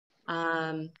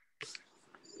And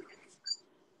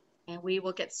we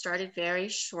will get started very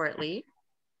shortly.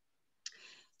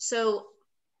 So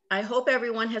I hope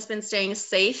everyone has been staying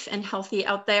safe and healthy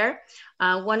out there.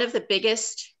 One of the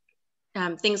biggest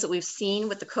things that we've seen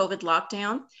with the COVID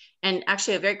lockdown, and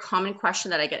actually a very common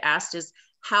question that I get asked is,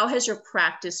 how has your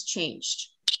practice changed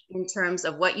in terms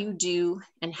of what you do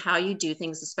and how you do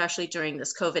things, especially during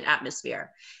this COVID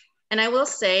atmosphere? And I will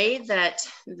say that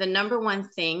the number one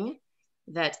thing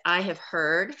that I have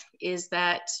heard is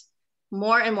that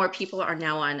more and more people are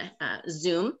now on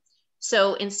Zoom.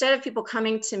 So instead of people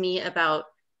coming to me about,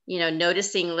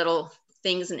 noticing little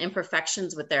things and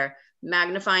imperfections with their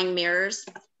magnifying mirrors,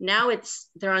 now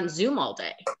they're on Zoom all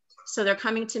day. So they're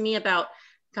coming to me about,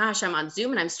 gosh, I'm on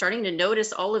Zoom and I'm starting to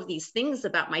notice all of these things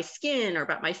about my skin or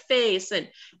about my face. And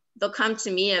they'll come to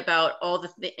me about all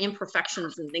the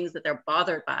imperfections and things that they're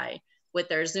bothered by with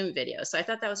their Zoom video. So I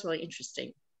thought that was really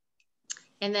interesting.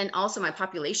 And then also my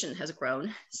population has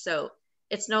grown. So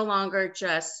it's no longer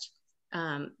just,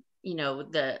 around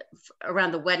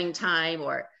the wedding time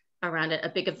or around a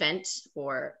big event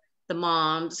or the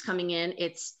moms coming in.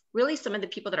 It's really some of the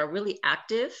people that are really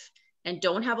active and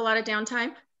don't have a lot of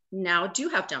downtime now do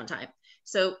have downtime.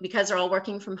 So because they're all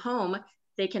working from home,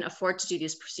 they can afford to do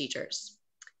these procedures.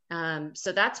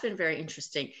 So that's been very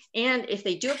interesting. And if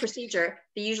they do a procedure,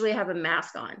 they usually have a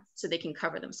mask on so they can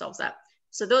cover themselves up.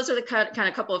 So those are the kind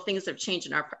of couple of things that have changed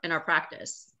in our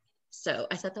practice. So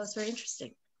I thought that was very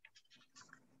interesting.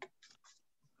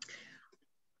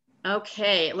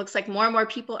 Okay, it looks like more and more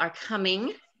people are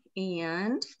coming.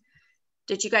 And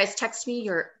did you guys text me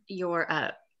your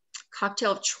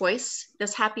cocktail of choice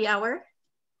this happy hour?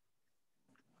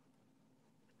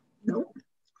 Nope.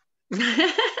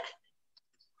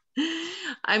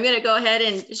 I'm going to go ahead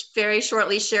and very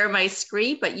shortly share my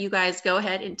screen, but you guys go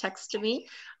ahead and text to me.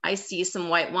 I see some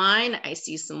white wine. I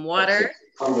see some water.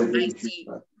 I see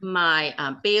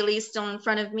my Bailey still in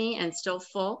front of me and still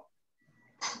full.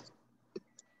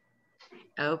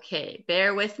 Okay,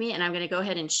 bear with me, and I'm going to go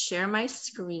ahead and share my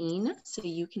screen so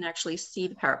you can actually see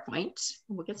the PowerPoint.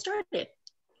 We'll get started.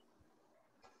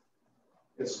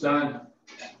 It's done.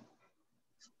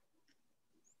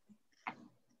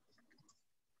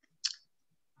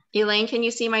 Elaine, can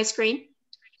you see my screen?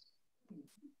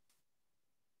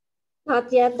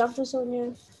 Not yet, Dr.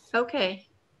 Sonia. Okay,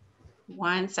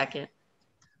 1 second.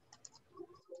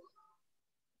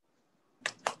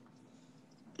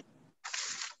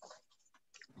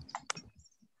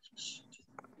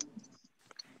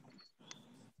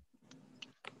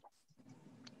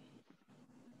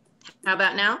 How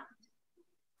about now?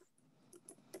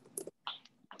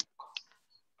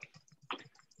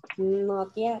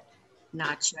 Not yet.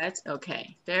 Not yet.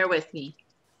 Okay, bear with me.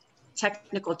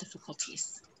 Technical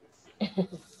difficulties.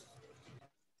 Exit.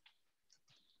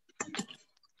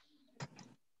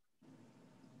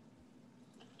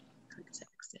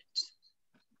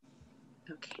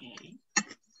 Okay.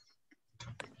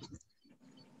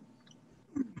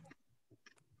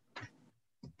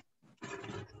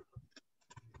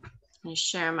 Let me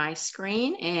share my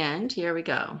screen, and here we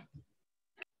go.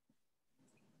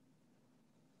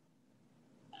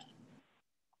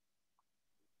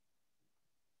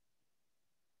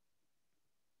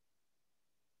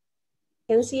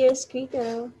 Can you see your screen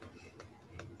now?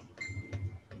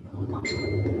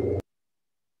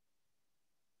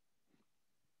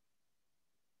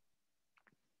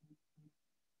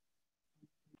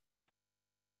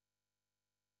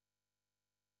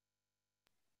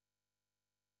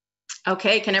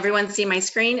 Okay, can everyone see my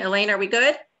screen? Elaine, are we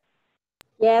good?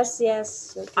 Yes,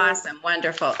 yes. Okay. Awesome,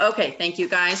 wonderful. Okay, thank you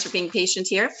guys for being patient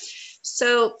here.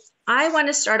 So I want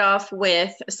to start off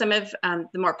with some of the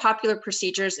more popular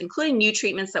procedures, including new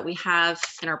treatments that we have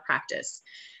in our practice.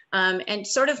 And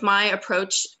sort of my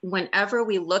approach whenever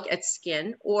we look at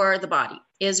skin or the body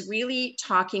is really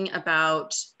talking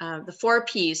about the 4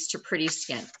 Ps to pretty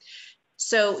skin.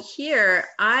 So here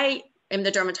I am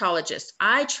the dermatologist.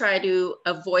 I try to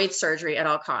avoid surgery at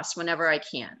all costs whenever I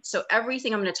can. So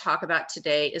everything I'm going to talk about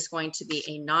today is going to be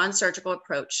a non-surgical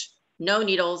approach. No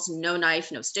needles, no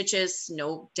knife, no stitches,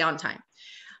 no downtime.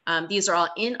 These are all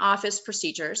in-office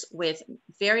procedures with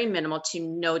very minimal to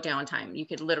no downtime. You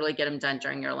could literally get them done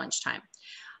during your lunchtime.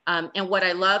 And what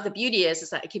I love, the beauty is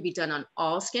that it can be done on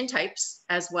all skin types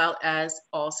as well as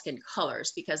all skin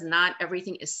colors, because not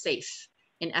everything is safe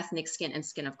in ethnic skin and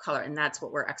skin of color, and that's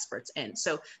what we're experts in.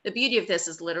 So the beauty of this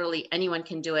is literally anyone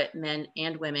can do it, men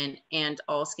and women, and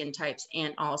all skin types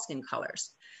and all skin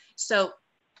colors. So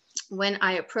when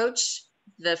I approach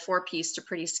the 4Ps to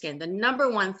pretty skin, the number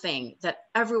one thing that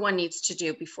everyone needs to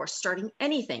do before starting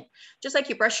anything, just like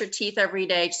you brush your teeth every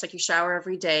day, just like you shower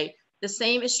every day, the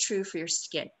same is true for your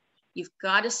skin. You've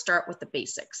got to start with the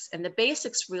basics, and the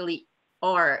basics really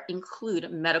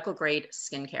include medical grade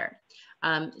skincare.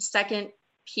 Second,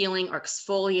 peeling or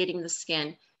exfoliating the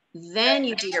skin. Then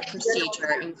you do your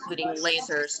procedure, including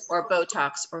lasers or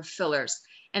Botox or fillers.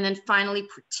 And then finally,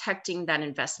 protecting that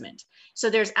investment. So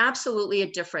there's absolutely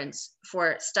a difference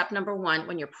for step number one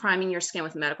when you're priming your skin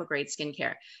with medical grade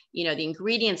skincare. You know, the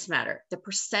ingredients matter, the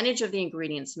percentage of the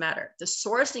ingredients matter, the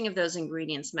sourcing of those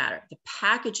ingredients matter, the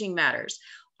packaging matters.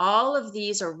 All of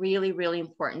these are really, really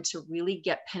important to really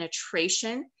get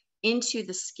penetration into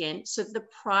the skin so that the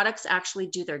products actually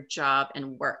do their job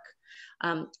and work.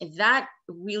 That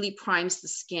really primes the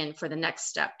skin for the next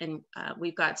step. And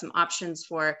we've got some options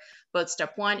for both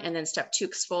step one and then step two,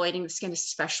 exfoliating the skin,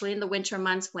 especially in the winter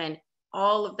months when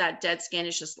all of that dead skin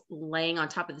is just laying on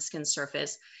top of the skin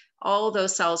surface. All of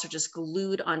those cells are just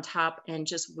glued on top and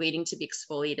just waiting to be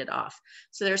exfoliated off.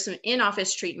 So there's some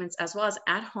in-office treatments as well as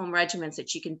at-home regimens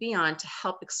that you can be on to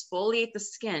help exfoliate the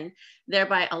skin,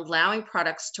 thereby allowing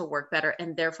products to work better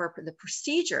and therefore the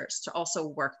procedures to also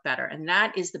work better. And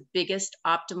that is the biggest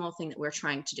optimal thing that we're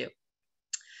trying to do.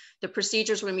 The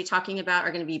procedures we're going to be talking about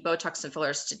are going to be Botox and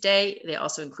fillers today. They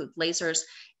also include lasers.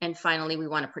 And finally, we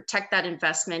want to protect that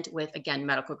investment with, again,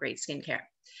 medical grade skincare.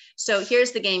 So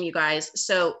here's the game, you guys.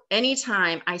 So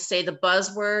anytime I say the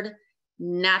buzzword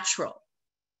natural,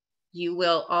 you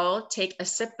will all take a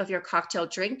sip of your cocktail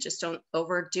drink. Just don't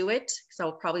overdo it, because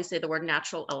I'll probably say the word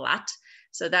natural a lot.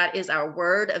 So that is our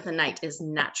word of the night, is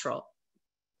natural.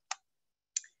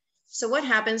 So what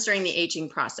happens during the aging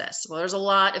process? Well, there's a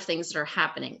lot of things that are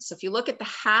happening. So if you look at the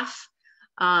half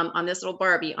on this little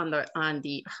Barbie on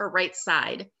her right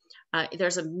side,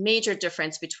 there's a major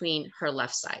difference between her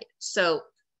left side. So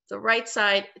the right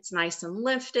side, it's nice and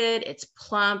lifted, it's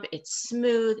plump, it's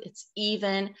smooth, it's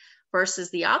even,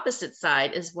 versus the opposite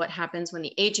side is what happens when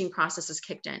the aging process is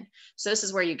kicked in. So this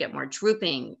is where you get more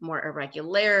drooping, more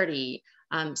irregularity,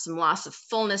 some loss of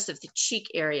fullness of the cheek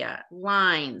area,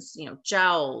 lines,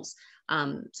 jowls.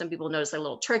 Some people notice a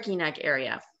little turkey neck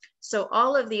area. So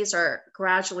all of these are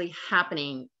gradually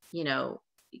happening,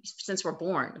 since we're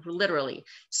born, literally.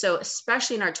 So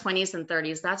especially in our 20s and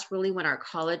 30s, that's really when our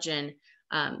collagen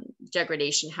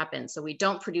degradation happens. So we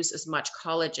don't produce as much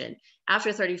collagen.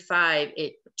 After 35,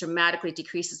 it dramatically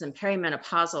decreases. In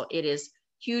perimenopausal, it is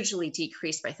hugely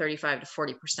decreased by 35 to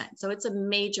 40%. So it's a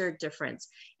major difference.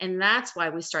 And that's why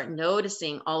we start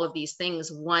noticing all of these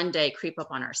things one day creep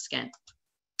up on our skin.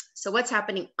 So what's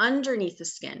happening underneath the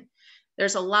skin?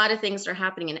 There's a lot of things that are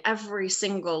happening in every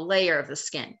single layer of the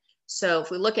skin. So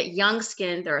if we look at young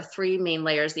skin, there are three main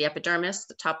layers: the epidermis,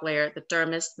 the top layer, the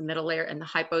dermis, the middle layer, and the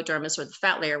hypodermis, or the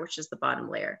fat layer, which is the bottom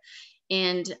layer.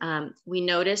 And we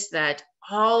notice that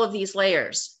all of these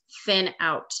layers thin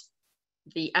out.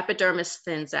 The epidermis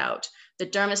thins out. The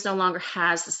dermis no longer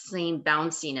has the same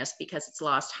bounciness because it's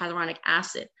lost hyaluronic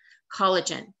acid,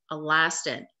 collagen,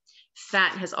 elastin.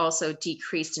 Fat has also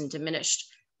decreased and diminished.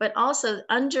 But also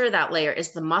under that layer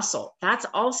is the muscle. That's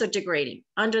also degrading.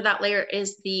 Under that layer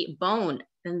is the bone,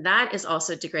 and that is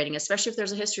also degrading, especially if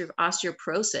there's a history of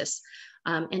osteoporosis.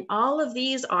 And all of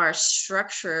these are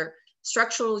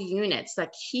structural units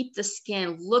that keep the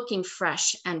skin looking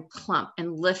fresh and plump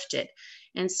and lifted.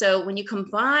 And so when you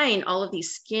combine all of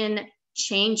these skin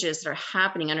changes that are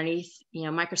happening underneath,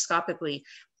 microscopically,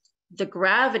 the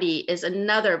gravity is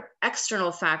another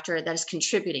external factor that is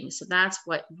contributing. So that's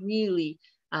what really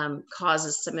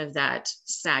causes some of that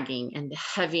sagging and the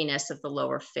heaviness of the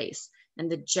lower face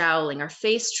and the jowling. Our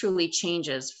face truly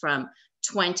changes from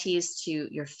 20s to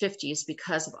your 50s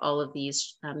because of all of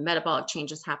these metabolic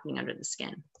changes happening under the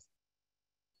skin.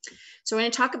 So we're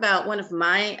going to talk about one of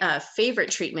my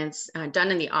favorite treatments done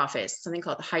in the office, something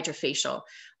called the HydraFacial.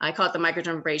 I call it the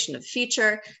microdermabrasion of the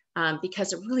future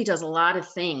because it really does a lot of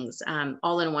things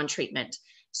all in one treatment.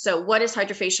 So what is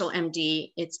HydraFacial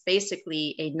MD? It's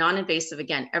basically a non-invasive,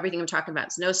 again, everything I'm talking about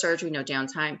is no surgery, no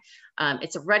downtime.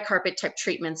 It's a red carpet type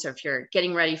treatment. So if you're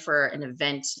getting ready for an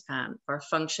event or a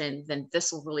function, then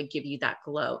this will really give you that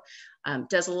glow.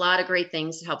 Does a lot of great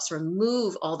things. It helps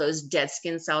remove all those dead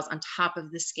skin cells on top of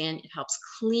the skin. It helps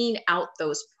clean out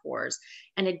those pores,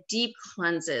 and it deep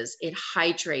cleanses, it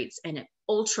hydrates, and it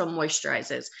ultra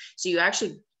moisturizes. So you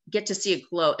actually get to see a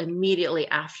glow immediately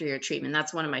after your treatment.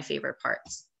 That's one of my favorite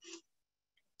parts.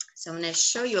 So I'm going to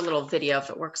show you a little video, if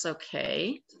it works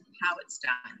okay, how it's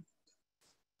done.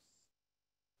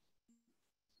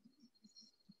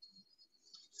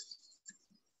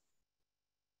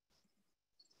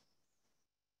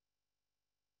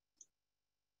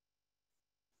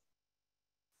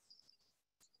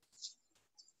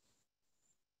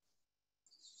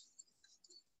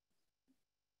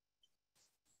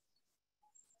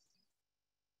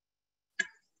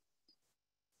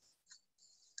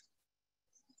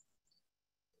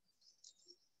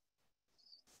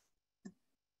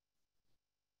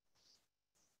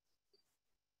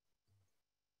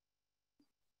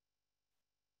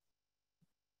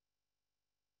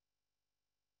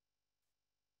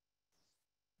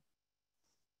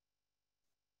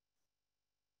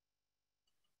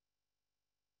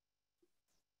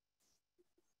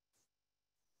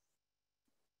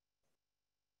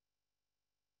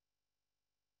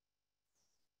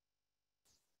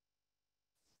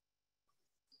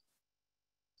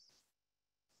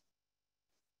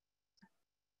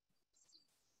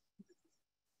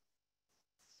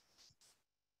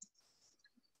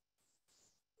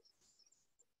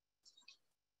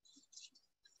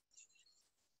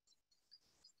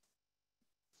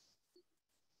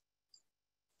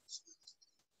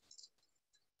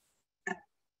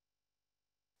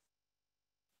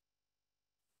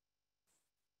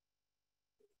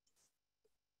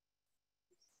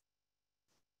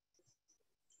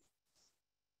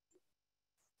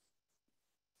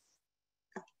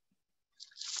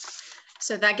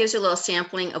 So that gives you a little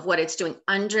sampling of what it's doing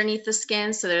underneath the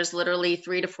skin. So there's literally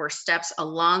 3 to 4 steps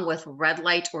along with red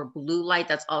light or blue light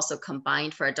that's also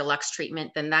combined for a deluxe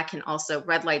treatment. Then that can also,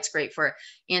 red light's great for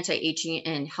anti-aging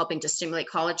and helping to stimulate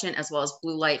collagen, as well as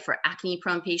blue light for acne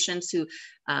prone patients who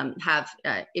have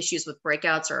issues with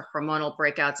breakouts or hormonal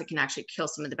breakouts. It can actually kill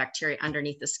some of the bacteria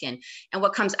underneath the skin. And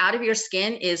what comes out of your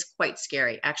skin is quite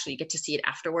scary. Actually, you get to see it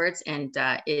afterwards, and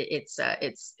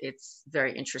it's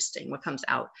very interesting what comes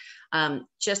out.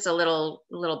 Just a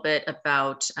little bit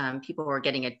about people who are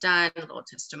getting it done, little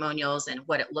testimonials and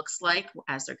what it looks like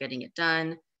as they're getting it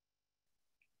done.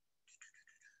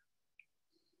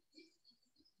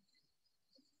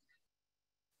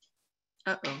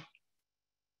 Uh-oh.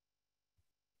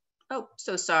 Oh,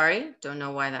 so sorry. Don't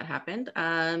know why that happened.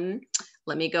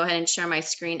 Let me go ahead and share my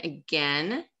screen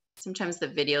again. Sometimes the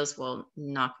videos will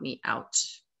knock me out.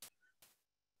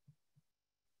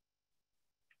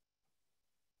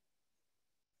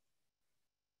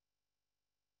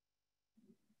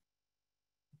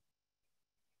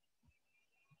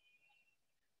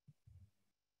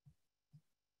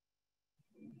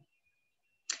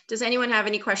 Does anyone have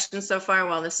any questions so far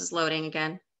while this is loading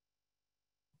again?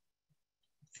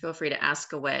 Feel free to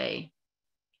ask away.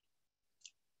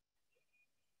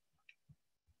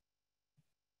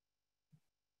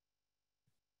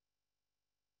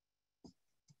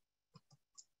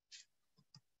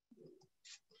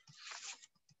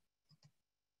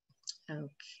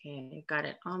 Okay, got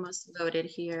it almost loaded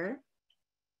here.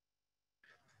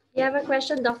 You have a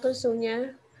question, Dr.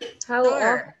 Sonia? How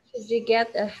often should you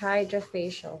get a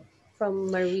HydraFacial? From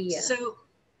Maria. So,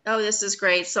 oh, this is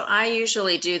great. So I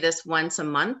usually do this once a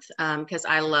month because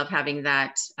I love having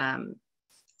that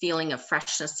feeling of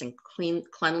freshness and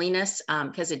cleanliness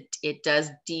because it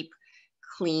does deep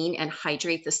clean and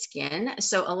hydrate the skin.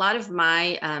 So a lot of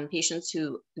my patients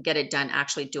who get it done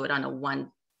actually do it on a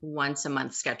once a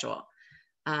month schedule.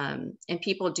 And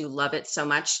people do love it so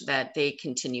much that they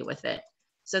continue with it.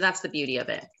 So that's the beauty of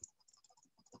it.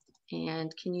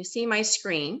 And can you see my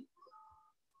screen?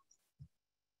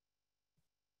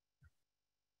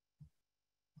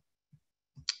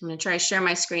 I'm going to try to share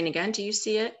my screen again. Do you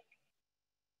see it?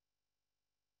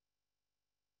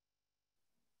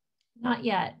 Not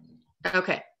yet.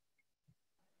 Okay.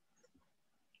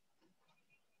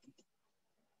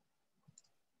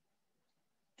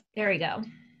 There we go.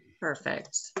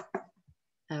 Perfect.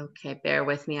 Okay, bear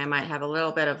with me. I might have a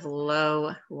little bit of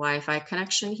low Wi-Fi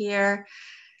connection here.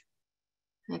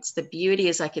 That's the beauty,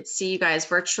 is I could see you guys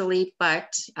virtually,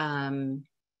 but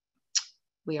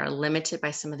we are limited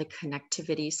by some of the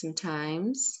connectivity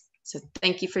sometimes. So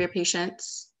thank you for your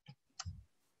patience.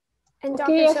 And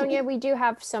Dr. Sonia, we do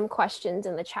have some questions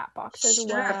in the chat box as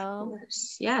well. Of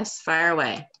course. Yes, fire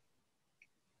away.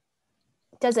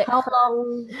 Does it How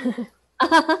long?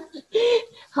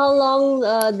 How long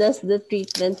does the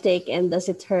treatment take, and does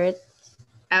it hurt?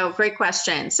 Oh, great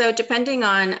question. So depending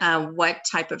on what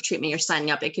type of treatment you're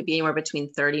signing up, it could be anywhere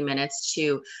between 30 minutes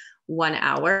to 1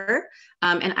 hour.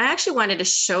 And I actually wanted to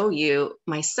show you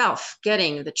myself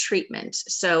getting the treatment.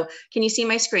 So can you see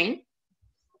my screen?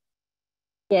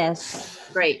 Yes.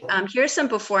 Great. Here's some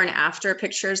before and after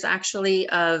pictures actually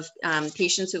of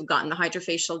patients who've gotten the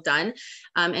HydraFacial done.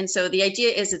 And so the idea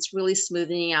is it's really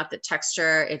smoothing out the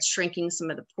texture. It's shrinking some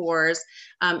of the pores.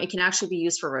 It can actually be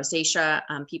used for rosacea.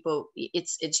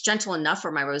 It's gentle enough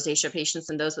for my rosacea patients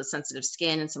and those with sensitive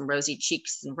skin and some rosy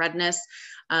cheeks and redness.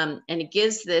 And it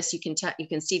gives this, you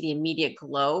can see the immediate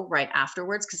glow right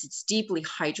afterwards because it's deeply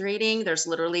hydrating. There's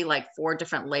literally like 4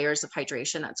 different layers of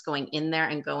hydration that's going in there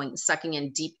and sucking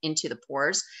in deep into the pores.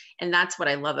 And that's what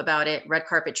I love about it. Red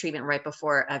carpet treatment right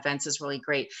before events is really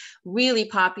great. Really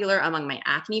popular among my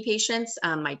acne patients,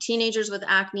 my teenagers with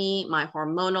acne, my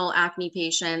hormonal acne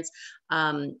patients,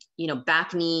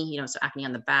 back knee, so acne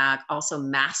on the back, also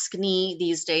maskne.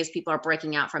 These days, people are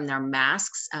breaking out from their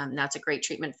masks. That's a great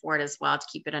treatment for it as well to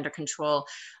keep it under control.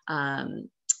 And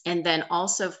then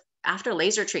also after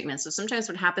laser treatment. So sometimes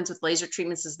what happens with laser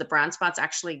treatments is the brown spots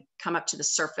actually come up to the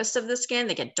surface of the skin.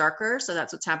 They get darker. So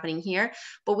that's what's happening here.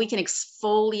 But we can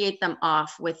exfoliate them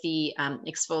off with the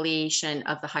exfoliation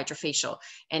of the HydraFacial.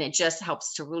 And it just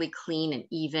helps to really clean and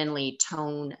evenly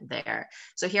tone there.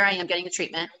 So here I am getting the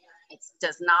treatment. It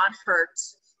does not hurt.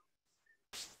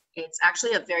 It's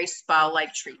actually a very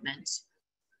spa-like treatment.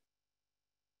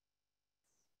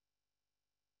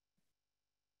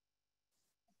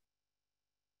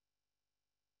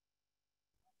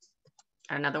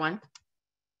 Another one.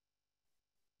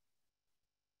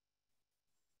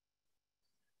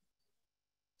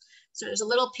 So there's a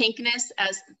little pinkness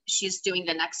as she's doing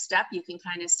the next step. You can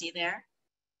kind of see there.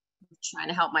 I'm trying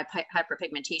to help my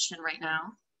hyperpigmentation right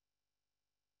now.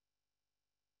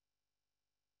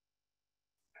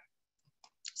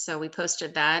 So we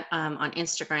posted that on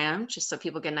Instagram, just so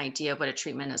people get an idea of what a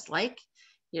treatment is like.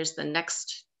 Here's the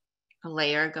next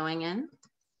layer going in.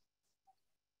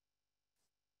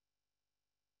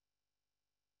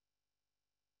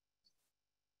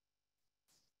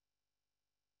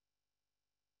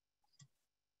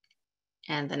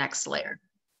 And the next layer.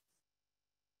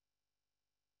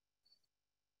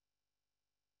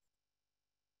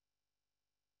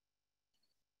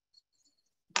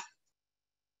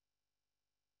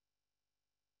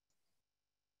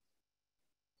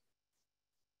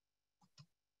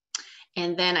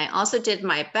 And then I also did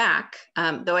my back,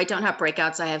 though I don't have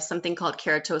breakouts, I have something called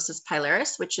keratosis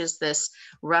pilaris, which is this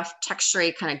rough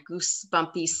texture, kind of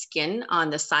goosebumpy skin on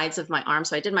the sides of my arms.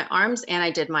 So I did my arms and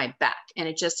I did my back, and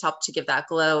it just helped to give that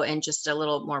glow and just a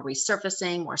little more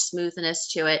resurfacing, more smoothness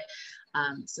to it.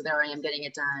 So there I am getting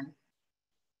it done.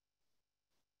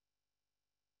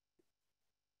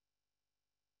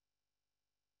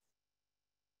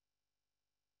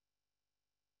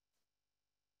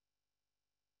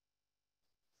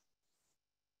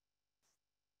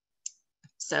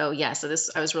 So yeah, so this,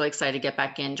 I was really excited to get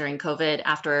back in during COVID.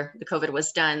 After the COVID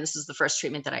was done, this is the first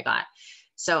treatment that I got.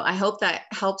 So I hope that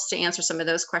helps to answer some of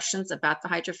those questions about the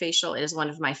HydraFacial. It is one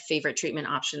of my favorite treatment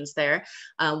options there.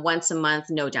 Once a month,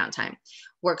 no downtime.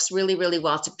 Works really, really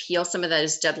well to peel some of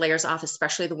those dead layers off,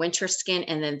 especially the winter skin.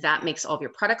 And then that makes all of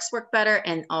your products work better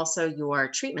and also your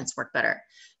treatments work better.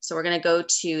 So we're gonna go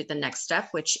to the next step,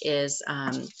 which is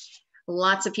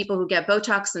lots of people who get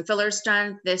Botox and fillers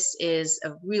done. This is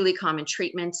a really common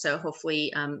treatment. So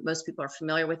hopefully most people are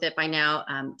familiar with it by now.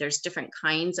 There's different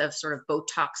kinds of sort of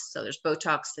Botox. So there's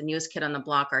Botox, the newest kid on the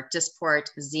block are Dysport,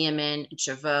 Xeomin,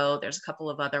 Jeuveau. There's a couple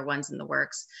of other ones in the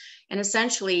works. And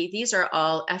essentially, these are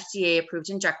all FDA approved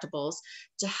injectables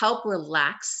to help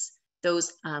relax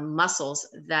those muscles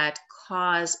that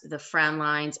cause the frown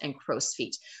lines and crow's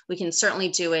feet. We can certainly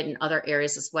do it in other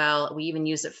areas as well. We even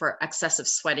use it for excessive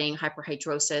sweating,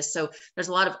 hyperhidrosis. So there's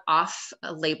a lot of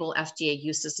off-label FDA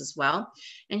uses as well.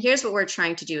 And here's what we're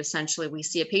trying to do. Essentially, we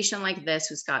see a patient like this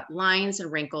who's got lines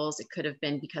and wrinkles. It could have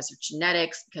been because of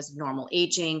genetics, because of normal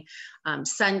aging,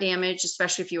 sun damage,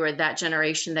 especially if you were that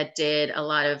generation that did a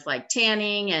lot of like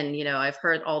tanning. And, you know, I've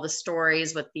heard all the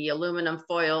stories with the aluminum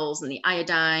foils and the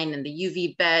iodine and the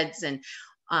UV beds, and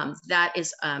that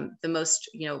is the most,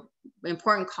 you know,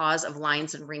 important cause of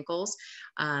lines and wrinkles.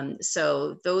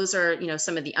 So those are, you know,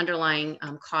 some of the underlying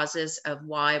causes of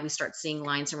why we start seeing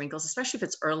lines and wrinkles, especially if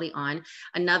it's early on.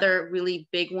 Another really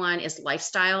big one is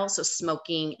lifestyle. So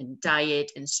smoking and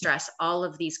diet and stress, all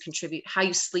of these contribute. How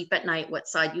you sleep at night, what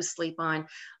side you sleep on.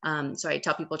 So I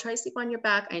tell people, try to sleep on your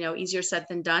back. I know easier said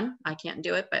than done. I can't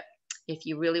do it, but if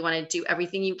you really want to do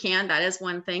everything you can, that is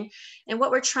one thing. And what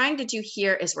we're trying to do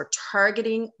here is we're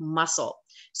targeting muscle.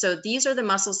 So these are the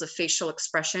muscles of facial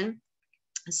expression.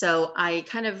 So I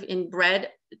kind of in red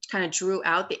kind of drew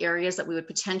out the areas that we would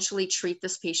potentially treat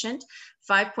this patient.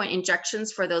 5-point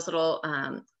injections for those little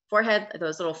forehead,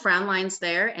 those little frown lines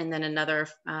there, and then another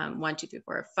 1, 2, 3,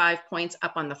 4, 5 points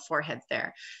up on the forehead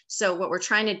there. So what we're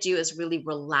trying to do is really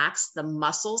relax the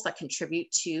muscles that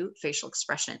contribute to facial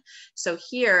expression. So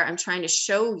here I'm trying to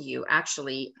show you,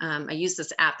 actually, I use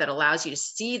this app that allows you to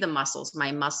see the muscles,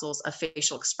 my muscles of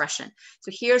facial expression.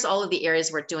 So here's all of the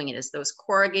areas we're doing it, is those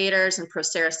corrugators and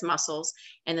procerus muscles,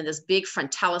 and then this big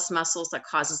frontalis muscles that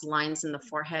causes lines in the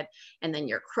forehead, and then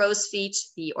your crow's feet,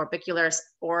 the orbicularis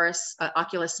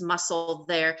oculus muscle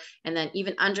there, and then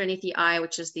even underneath the eye,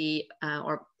 which is the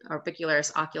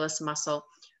orbicularis oculus muscle.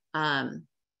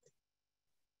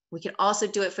 We could also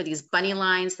do it for these bunny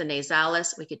lines, the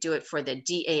nasalis. We could do it for the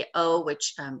DAO,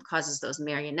 which causes those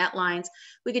marionette lines.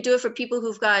 We could do it for people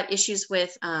who've got issues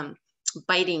with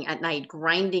biting at night,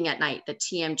 grinding at night, the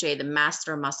TMJ, the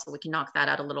masseter muscle, we can knock that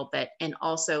out a little bit. And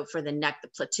also for the neck, the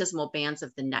platysmal bands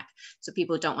of the neck. So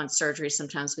people who don't want surgery,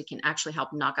 sometimes we can actually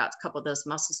help knock out a couple of those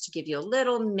muscles to give you a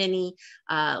little mini,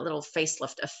 little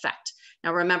facelift effect.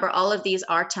 Now remember, all of these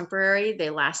are temporary. They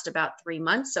last about 3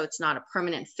 months. So it's not a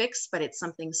permanent fix, but it's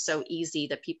something so easy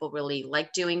that people really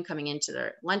like doing, coming into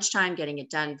their lunchtime, getting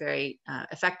it done very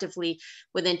effectively,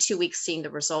 within 2 weeks, seeing the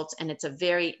results. And it's a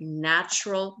very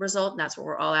natural result. That's what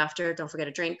we're all after. Don't forget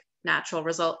to drink, natural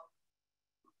result.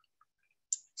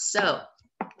 So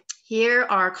here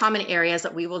are common areas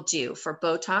that we will do for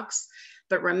Botox.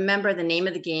 But remember, the name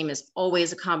of the game is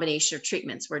always a combination of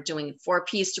treatments. We're doing 4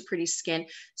 Ps to pretty skin.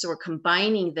 So we're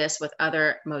combining this with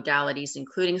other modalities,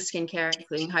 including skincare,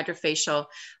 including HydraFacial.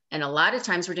 And a lot of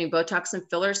times we're doing Botox and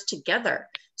fillers together.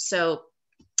 So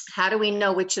How do we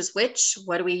know which is which?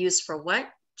 What do we use for what?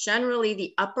 Generally,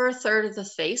 the upper third of the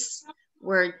face,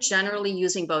 we're generally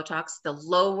using Botox. The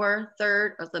lower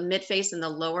third of the mid face and the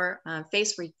lower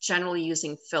face, we're generally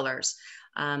using fillers.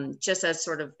 Just as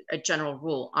sort of a general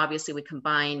rule. Obviously, we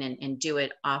combine and do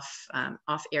it off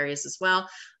areas as well,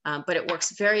 but it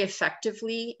works very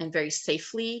effectively and very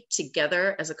safely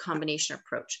together as a combination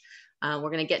approach. We're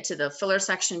going to get to the filler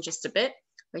section in just a bit,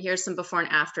 but here's some before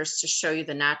and afters to show you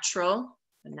the natural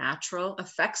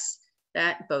effects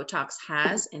that Botox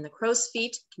has in the crow's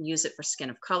feet. You can use it for skin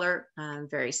of color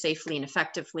very safely and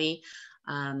effectively.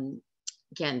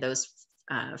 Again, those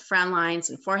frown lines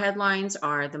and forehead lines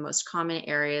are the most common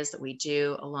areas that we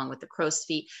do, along with the crow's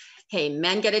feet. Hey,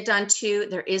 men get it done too.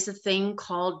 There is a thing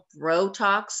called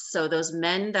Botox. So those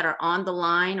men that are on the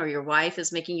line, or your wife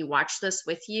is making you watch this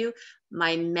with you,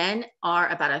 my men are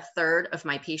about a third of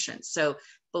my patients. So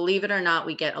believe it or not,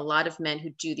 we get a lot of men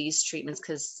who do these treatments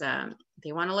because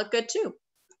they want to look good too.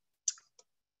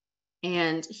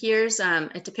 And here's a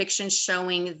depiction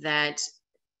showing that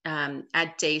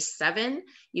at day 7,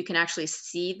 you can actually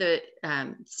see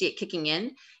it kicking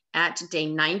in. At day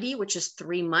 90, which is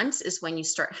 3 months, is when you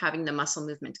start having the muscle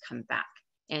movement come back.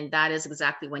 And that is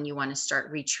exactly when you want to start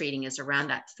retreating, is around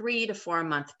that 3 to 4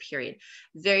 month period.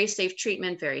 Very safe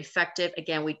treatment, very effective.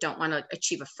 Again, we don't want to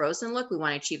achieve a frozen look. We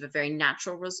want to achieve a very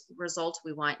natural result.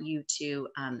 We want you to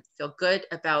feel good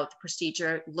about the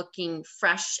procedure, looking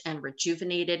fresh and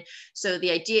rejuvenated. So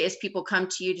the idea is people come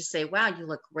to you to say, wow, you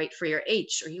look great for your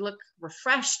age, or you look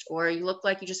refreshed, or you look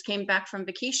like you just came back from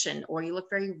vacation, or you look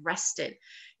very rested.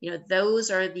 You know, those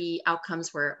are the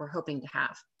outcomes we're hoping to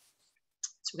have.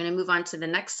 So we're going to move on to the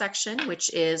next section,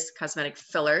 which is cosmetic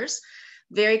fillers.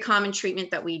 Very common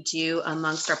treatment that we do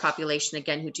amongst our population,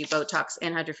 again, who do Botox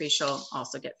and hydrofacial,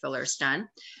 also get fillers done.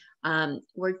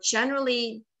 We're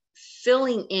generally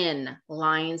filling in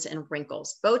lines and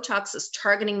wrinkles. Botox is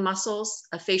targeting muscles,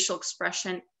 a facial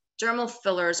expression. Dermal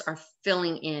fillers are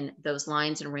filling in those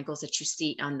lines and wrinkles that you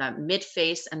see on the mid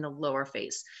face and the lower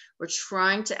face. We're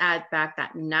trying to add back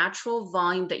that natural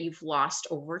volume that you've lost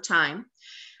over time.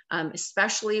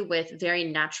 Especially with very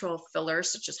natural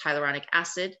fillers such as hyaluronic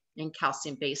acid and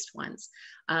calcium-based ones.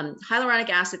 Hyaluronic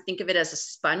acid, think of it as a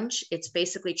sponge. It's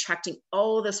basically attracting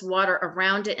all this water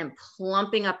around it and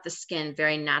plumping up the skin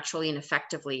very naturally and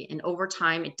effectively. And over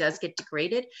time, it does get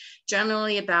degraded.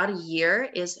 Generally, about a year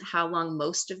is how long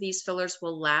most of these fillers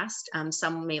will last.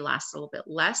 Some may last a little bit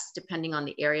less, depending on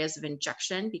the areas of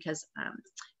injection, because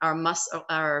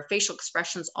our facial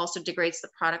expressions also degrades the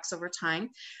products over time,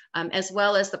 as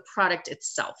well as the product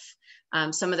itself.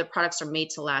 Some of the products are made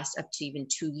to last up to even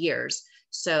 2 years.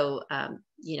 So,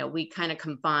 you know, we kind of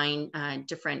combine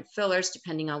different fillers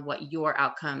depending on what your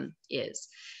outcome is.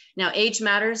 Now, age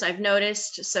matters, I've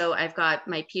noticed. So I've got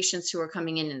my patients who are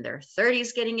coming in their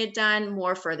 30s getting it done,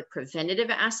 more for the preventative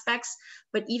aspects,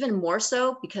 but even more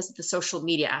so because of the social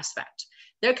media aspect.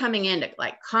 They're coming in to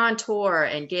like contour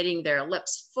and getting their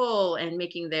lips full and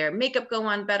making their makeup go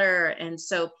on better. And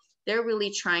so they're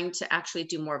really trying to actually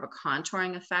do more of a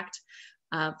contouring effect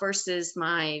versus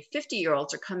my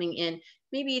 50-year-olds are coming in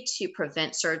maybe to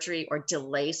prevent surgery or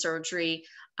delay surgery.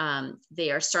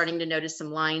 They are starting to notice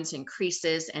some lines and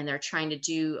creases, and they're trying to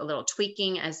do a little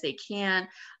tweaking as they can.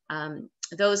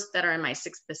 Those that are in the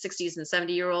 60s and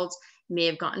 70-year-olds may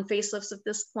have gotten facelifts at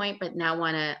this point, but now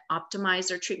want to optimize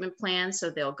their treatment plan. So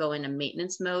they'll go into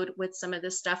maintenance mode with some of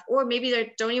this stuff, or maybe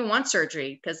they don't even want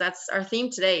surgery, because that's our theme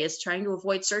today, is trying to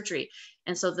avoid surgery.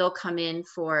 And so they'll come in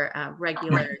for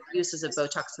regular uses of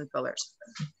Botox and fillers.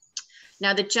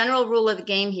 Now, the general rule of the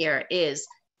game here is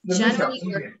generally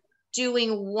we're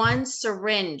doing 1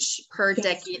 syringe per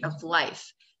decade of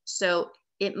life. So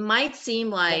it might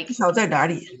seem like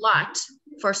a lot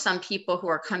for some people who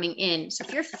are coming in. So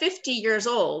if you're 50 years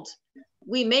old,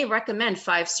 we may recommend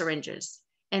 5 syringes,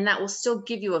 and that will still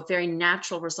give you a very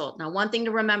natural result. Now, one thing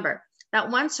to remember,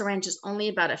 that 1 syringe is only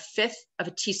about 1/5 of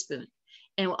a teaspoon.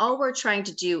 And all we're trying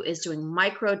to do is doing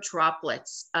micro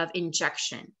droplets of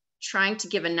injection, trying to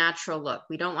give a natural look.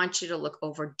 We don't want you to look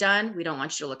overdone. We don't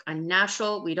want you to look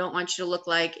unnatural. We don't want you to look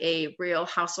like a Real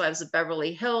Housewives of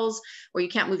Beverly Hills where you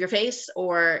can't move your face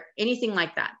or anything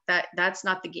like that. That's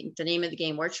not the name of the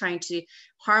game. We're trying to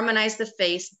harmonize the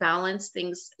face, balance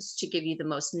things to give you the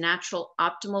most natural,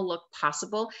 optimal look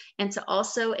possible, and to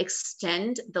also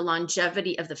extend the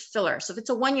longevity of the filler. So if it's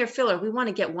a 1-year filler, we want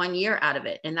to get 1 year out of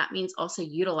it. And that means also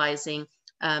utilizing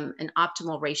an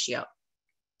optimal ratio.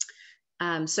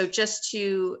 So just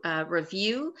to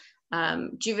review,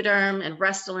 Juvederm and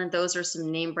Restylane, those are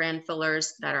some name brand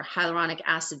fillers that are hyaluronic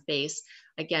acid based.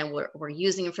 Again, we're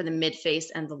using them for the mid face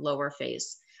and the lower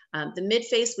face. The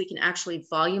mid-face, we can actually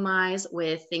volumize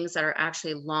with things that are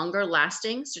actually longer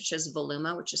lasting, such as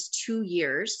Voluma, which is 2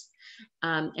 years.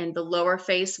 And the lower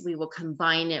face, we will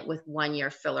combine it with 1-year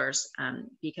fillers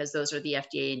because those are the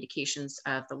FDA indications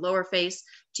of the lower face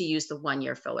to use the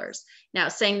 1-year fillers. Now,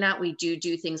 saying that, we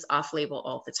do things off-label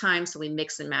all the time. So we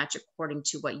mix and match according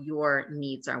to what your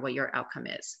needs are, what your outcome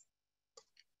is.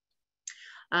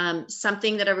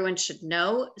 Something that everyone should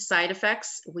know, side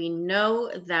effects. We know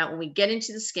that when we get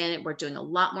into the skin, we're doing a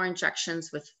lot more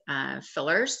injections with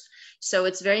fillers. So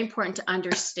it's very important to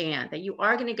understand that you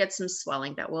are going to get some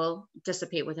swelling that will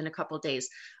dissipate within a couple of days.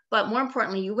 But more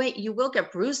importantly, you will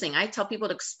get bruising. I tell people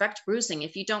to expect bruising.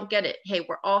 If you don't get it, hey,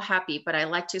 we're all happy, but I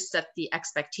like to set the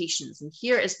expectations. And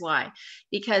here is why.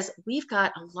 Because we've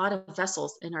got a lot of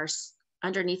vessels in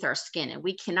underneath our skin, and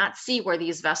we cannot see where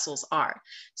these vessels are.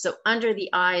 So under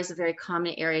the eye is a very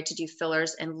common area to do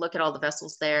fillers, and look at all the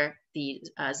vessels there. The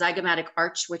zygomatic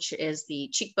arch, which is the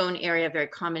cheekbone area, very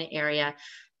common area.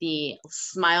 The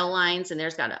smile lines, and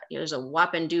there's a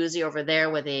whopping doozy over there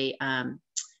with a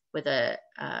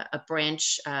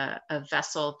branch, a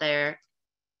vessel there.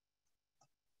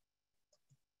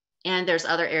 And there's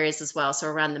other areas as well. So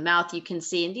around the mouth, you can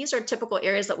see, and these are typical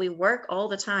areas that we work all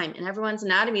the time, and everyone's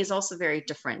anatomy is also very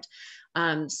different.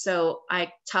 So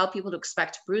I tell people to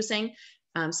expect bruising.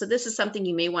 So this is something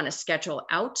you may want to schedule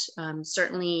out.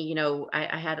 Certainly, you know,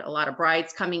 I had a lot of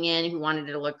brides coming in who wanted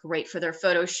it to look great for their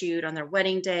photo shoot on their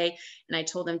wedding day. And I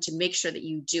told them to make sure that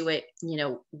you do it, you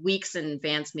know, weeks in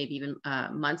advance, maybe even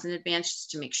months in advance,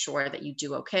 just to make sure that you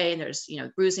do okay. And there's, you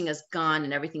know, bruising is gone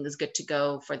and everything is good to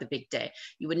go for the big day.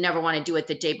 You would never want to do it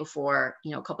the day before,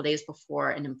 you know, a couple of days before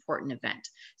an important event.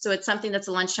 So it's something that's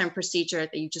a lunchtime procedure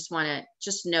that you just want to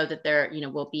just know that there, you know,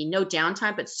 will be no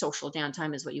downtime, but social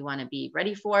downtime is what you want to be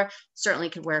ready for.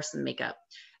 Certainly could wear some makeup.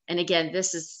 And again,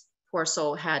 this is, poor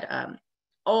soul had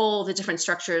all the different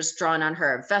structures drawn on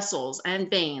her, vessels and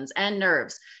veins and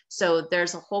nerves. So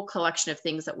there's a whole collection of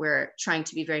things that we're trying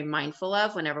to be very mindful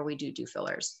of whenever we do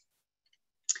fillers.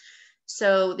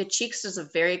 So the cheeks is a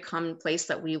very common place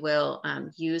that we will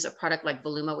use a product like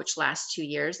Voluma, which lasts 2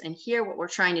 years. And here what we're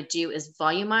trying to do is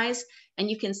volumize. And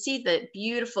you can see the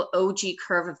beautiful OG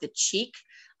curve of the cheek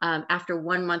after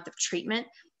 1 month of treatment.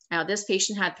 Now, this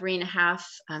patient had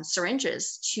 3.5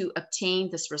 syringes to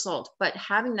obtain this result, but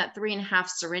having that 3.5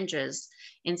 syringes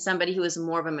in somebody who is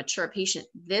more of a mature patient,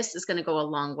 this is going to go a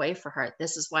long way for her.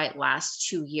 This is why it lasts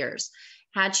 2 years.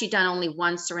 Had she done only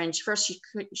 1 syringe first,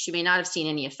 she may not have seen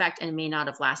any effect and may not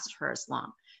have lasted her as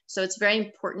long. So it's very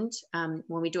important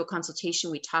when we do a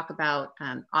consultation, we talk about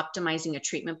optimizing a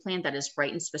treatment plan that is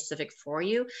right and specific for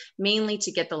you, mainly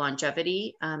to get the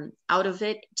longevity out of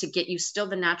it, to get you still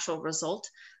the natural result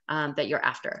that you're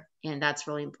after. And that's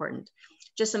really important.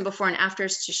 Just some before and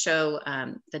afters to show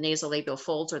the nasolabial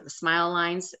folds or the smile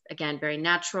lines. Again, very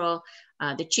natural.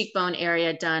 The cheekbone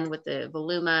area done with the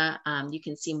Voluma. You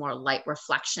can see more light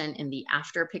reflection in the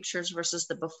after pictures versus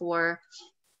the before.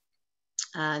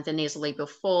 The nasolabial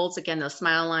folds, again, those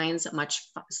smile lines, much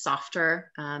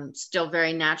softer, still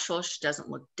very natural. She doesn't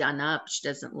look done up.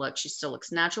 She still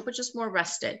looks natural, but just more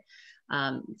rested.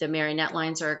 The marionette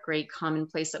lines are a great common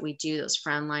place that we do, those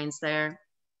frown lines there.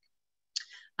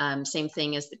 Same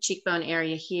thing as the cheekbone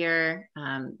area here.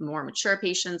 More mature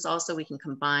patients also, we can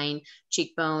combine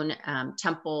cheekbone,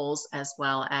 temples, as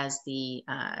well as the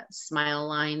smile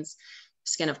lines.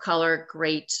 Skin of color,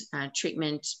 great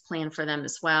treatment plan for them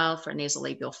as well for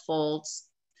nasolabial folds.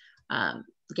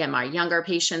 Again, my younger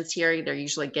patients here, they're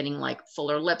usually getting like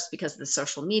fuller lips because of the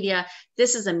social media.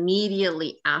 This is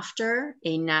immediately after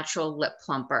a natural lip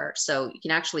plumper. So you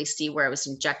can actually see where it was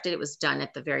injected. It was done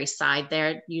at the very side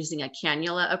there using a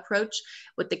cannula approach.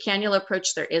 With the cannula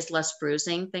approach, there is less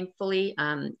bruising, thankfully,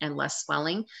 and less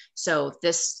swelling. So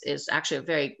this is actually a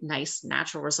very nice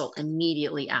natural result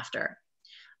immediately after.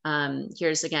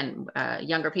 Here's again,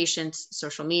 younger patient,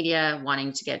 social media,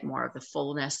 wanting to get more of the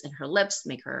fullness in her lips,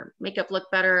 make her makeup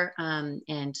look better,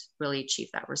 and really achieve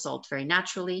that result very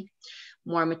naturally.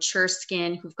 More mature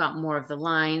skin who've got more of the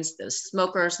lines, those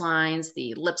smokers lines,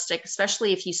 the lipstick,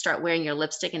 especially if you start wearing your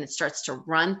lipstick and it starts to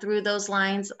run through those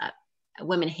lines,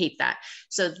 women hate that.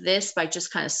 So this, by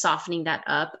just kind of softening that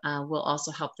up, will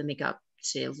also help the makeup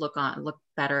to look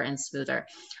better and smoother.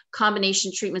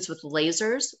 Combination treatments with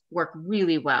lasers work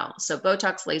really well. So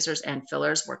Botox, lasers, and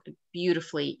fillers work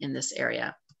beautifully in this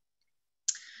area.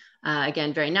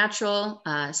 Again, very natural,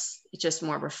 just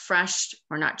more refreshed.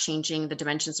 We're not changing the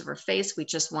dimensions of her face. We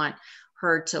just want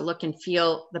her to look and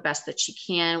feel the best that she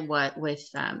can, with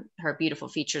her beautiful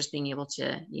features being able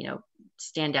to, you know,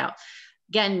 stand out.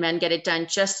 Again, men get it done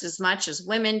just as much as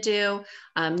women do.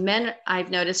 Men,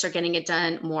 I've noticed, are getting it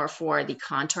done more for the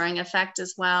contouring effect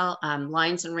as well.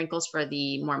 Lines and wrinkles for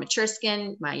the more mature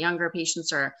skin. My younger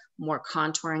patients are more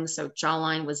contouring. So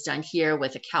jawline was done here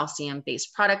with a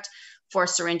calcium-based product, 4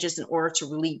 syringes, in order to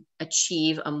really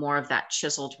achieve a more of that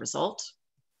chiseled result.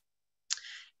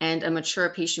 And a mature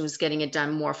patient was getting it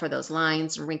done more for those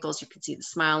lines and wrinkles. You can see the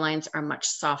smile lines are much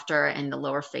softer and the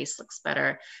lower face looks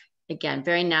better. Again,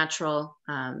 very natural,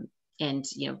 and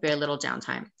very little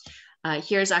downtime.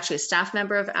 Here's actually a staff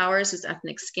member of ours who's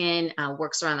ethnic skin,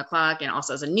 works around the clock, and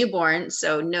also has a newborn.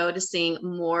 So noticing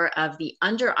more of the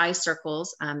under eye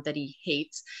circles that he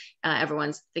hates.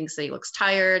 Everyone thinks that he looks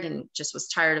tired and just was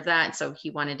tired of that. So he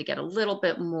wanted to get a little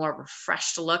bit more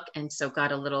refreshed look, and so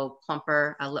got a little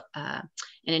plumper, an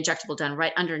injectable done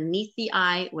right underneath the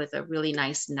eye with a really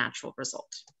nice natural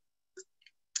result.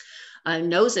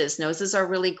 Noses are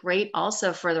really great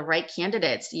also for the right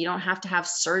candidates. You don't have to have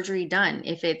surgery done.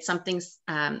 If it's something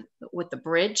with the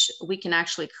bridge, we can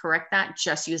actually correct that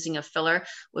just using a filler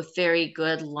with very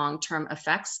good long-term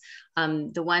effects.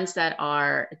 The ones that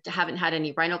haven't had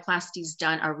any rhinoplasties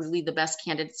done are really the best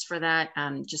candidates for that,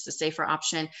 just a safer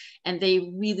option. And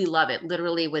they really love it.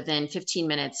 Literally within 15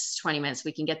 minutes, 20 minutes,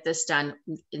 we can get this done.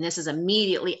 And this is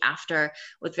immediately after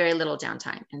with very little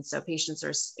downtime. And so patients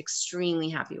are extremely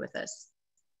happy with this.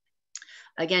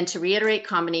 Again, to reiterate,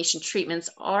 combination treatments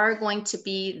are going to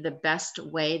be the best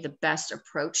way, the best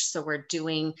approach. So we're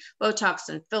doing Botox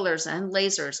and fillers and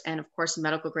lasers, and of course,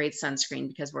 medical grade sunscreen,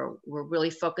 because we're really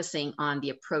focusing on the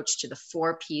approach to the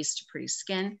 4 Ps to pretty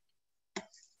skin.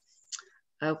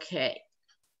 Okay.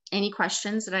 Any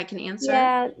questions that I can answer?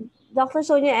 Yeah, Dr.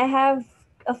 Sonia, I have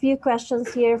a few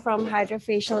questions here from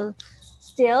HydraFacial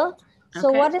still. So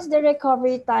Okay. what is the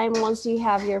recovery time once you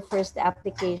have your first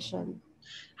application?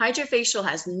 HydraFacial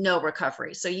has no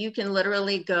recovery. So you can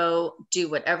literally go do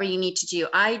whatever you need to do.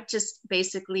 I just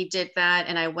basically did that,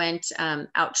 and I went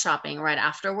out shopping right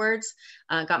afterwards,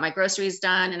 got my groceries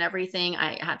done and everything.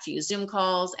 I had a few Zoom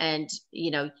calls, and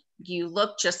you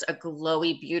look just a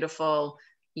glowy, beautiful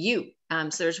you.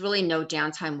 So there's really no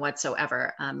downtime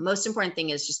whatsoever. Most important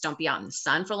thing is just don't be out in the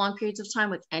sun for long periods of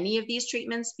time with any of these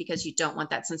treatments, because you don't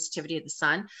want that sensitivity to the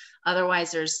sun.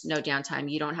 Otherwise, there's no downtime.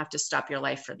 You don't have to stop your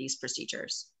life for these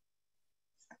procedures.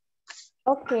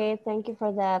 Okay, thank you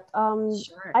for that.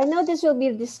 Sure. I know this will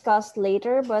be discussed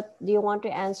later, but do you want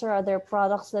to answer other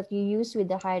products that you use with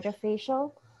the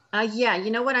HydraFacial? Yeah,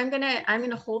 you know what? I'm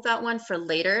gonna hold that one for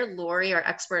later. Lori, our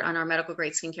expert on our medical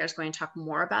grade skincare, is going to talk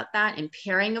more about that and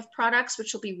pairing of products,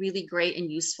 which will be really great and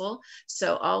useful.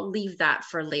 So I'll leave that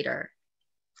for later.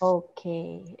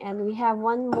 Okay, and we have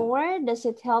one more. Does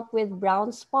it help with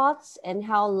brown spots, and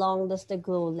how long does the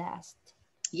glow last?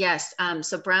 Yes,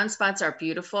 so brown spots are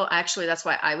beautiful. Actually, that's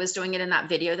why I was doing it in that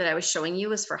video that I was showing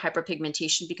you, is for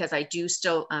hyperpigmentation, because I do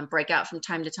still break out from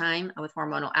time to time with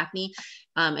hormonal acne.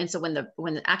 And so when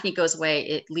the acne goes away,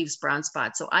 it leaves brown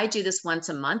spots. So I do this once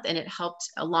a month, and it helped,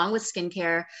 along with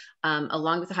skincare,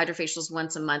 along with the HydraFacials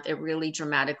once a month. It really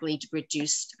dramatically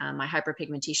reduced my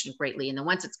hyperpigmentation greatly. And then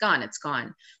once it's gone, it's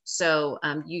gone. So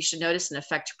you should notice an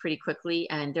effect pretty quickly.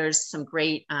 And there's some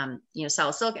great,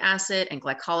 salicylic acid and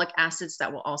glycolic acids that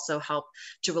will also help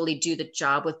to really do the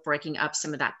job with breaking up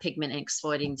some of that pigment and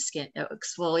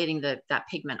exfoliating that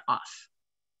pigment off.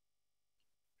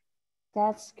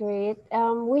 That's great.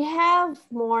 We have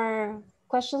more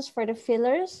questions for the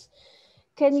fillers.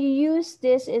 Can you use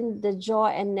this in the jaw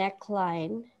and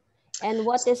neckline? And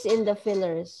what is in the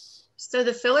fillers? So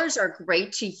the fillers are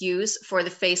great to use for the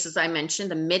face, as I mentioned,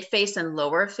 the mid face and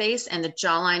lower face, and the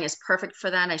jawline is perfect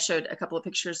for that. I showed a couple of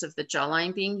pictures of the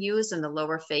jawline being used and the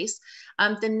lower face.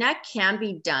 The neck can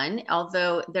be done,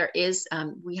 although there is,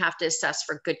 we have to assess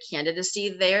for good candidacy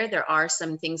there. There are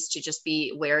some things to just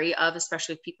be wary of,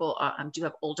 especially if people do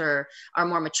have older, are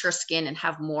more mature skin and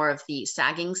have more of the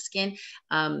sagging skin.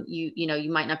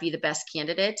 You might not be the best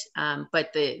candidate,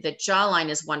 but the jawline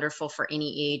is wonderful for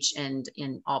any age and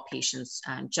in all patients.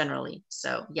 Generally.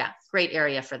 So yeah, great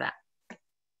area for that.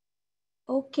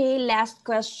 Okay, last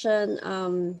question.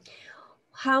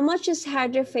 How much is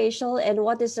HydraFacial, and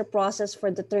what is the process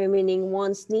for determining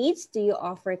one's needs? Do you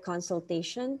offer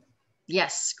consultation?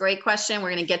 Yes, great question. We're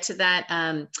going to get to that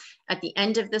at the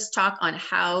end of this talk on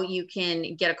how you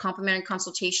can get a complimentary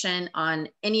consultation on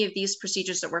any of these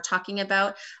procedures that we're talking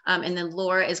about. And then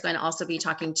Laura is going to also be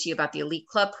talking to you about the Elite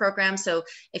Club program. So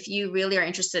if you really are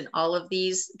interested in all of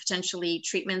these potentially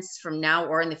treatments from now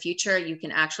or in the future, you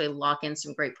can actually lock in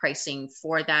some great pricing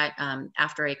for that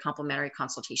after a complimentary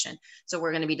consultation. So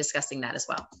we're going to be discussing that as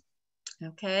well.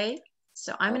 Okay,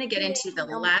 so I'm going to get into the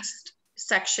last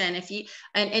section. If you,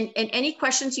 and any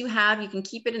questions you have, you can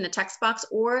keep it in the text box,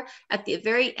 or at the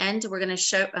very end, we're going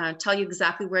to tell you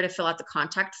exactly where to fill out the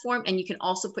contact form. And you can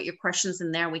also put your questions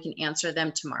in there. We can answer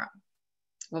them tomorrow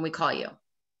when we call you.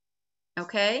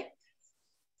 Okay.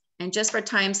 And just for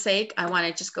time's sake, I want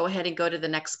to just go ahead and go to the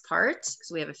next part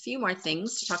because we have a few more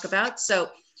things to talk about.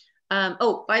 So,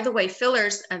 oh, by the way,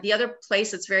 fillers, the other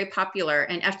place that's very popular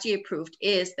and FDA approved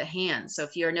is the hands. So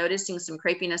if you're noticing some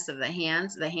crepiness of the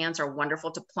hands are wonderful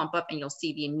to plump up, and you'll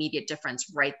see the immediate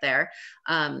difference right there.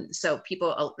 So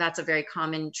people, that's a very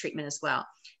common treatment as well.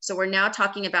 So we're now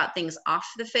talking about things off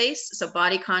the face. So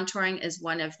body contouring is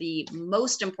one of the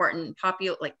most important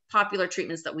popular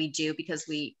treatments that we do, because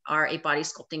we are a body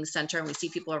sculpting center and we see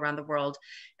people around the world.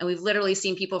 And we've literally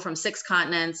seen people from 6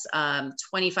 continents,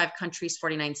 25 countries,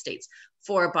 49 states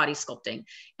for body sculpting.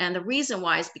 And the reason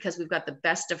why is because we've got the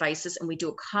best devices and we do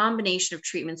a combination of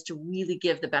treatments to really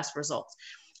give the best results.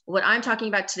 What I'm talking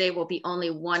about today will be only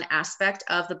one aspect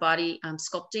of the body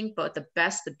sculpting, but the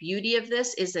beauty of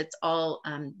this is it's all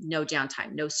no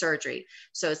downtime, no surgery.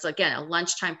 So it's, again, a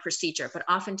lunchtime procedure, but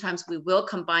oftentimes we will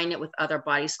combine it with other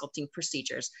body sculpting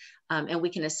procedures. And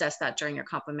we can assess that during your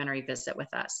complimentary visit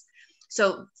with us.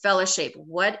 So VeloShape,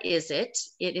 what is it?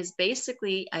 It is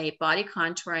basically a body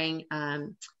contouring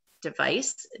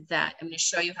device that I'm going to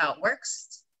show you how it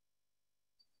works.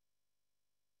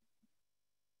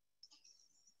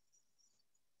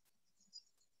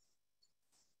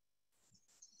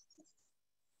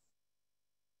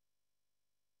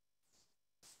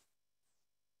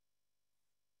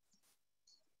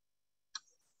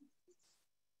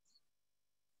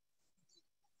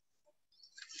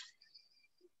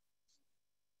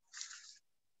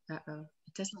 Uh-oh,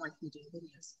 it doesn't like me doing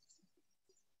videos.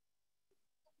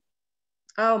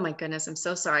 Oh my goodness, I'm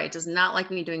so sorry. It does not like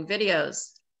me doing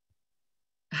videos.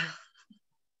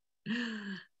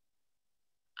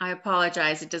 I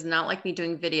apologize. It does not like me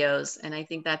doing videos. And I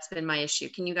think that's been my issue.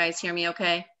 Can you guys hear me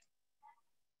okay?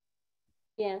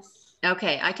 Yes.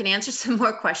 Okay, I can answer some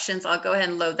more questions. I'll go ahead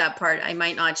and load that part. I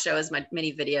might not show as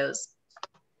many videos.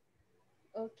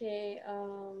 Okay,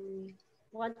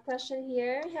 one question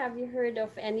here. Have you heard of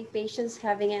any patients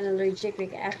having an allergic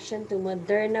reaction to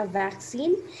Moderna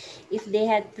vaccine if they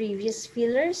had previous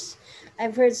fillers?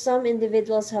 I've heard some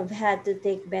individuals have had to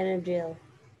take Benadryl.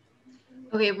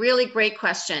 Okay, really great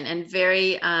question, and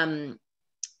very,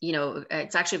 you know,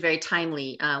 it's actually very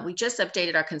timely. We just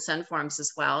updated our consent forms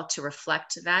as well to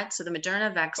reflect that. So the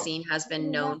Moderna vaccine has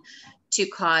been known to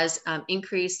cause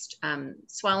increased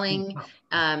swelling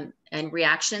and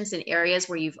reactions in areas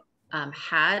where you've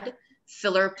had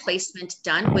filler placement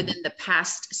done within the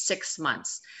past 6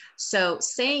 months. So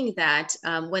saying that,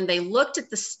 when they looked at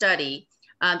the study,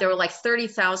 there were like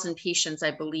 30,000 patients,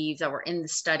 I believe, that were in the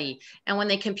study. And when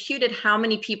they computed how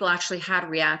many people actually had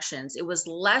reactions, it was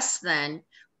less than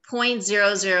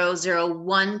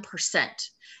 0.0001%.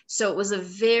 So it was a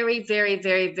very, very,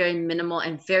 very, very minimal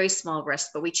and very small risk,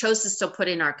 but we chose to still put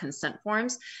in our consent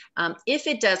forms. If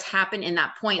it does happen in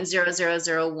that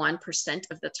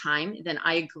 0.0001% of the time, then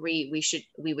I agree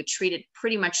we would treat it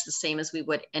pretty much the same as we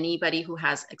would anybody who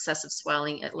has excessive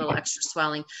swelling, a little extra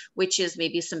swelling, which is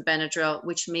maybe some Benadryl,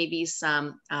 which may be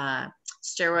some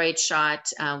steroid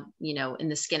shot, you know, in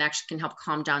the skin, actually can help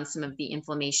calm down some of the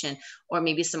inflammation, or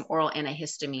maybe some oral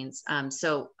antihistamines.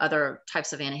 So other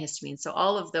types of antihistamines. So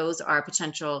all of those are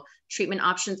potential treatment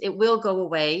options. It will go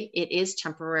away. It is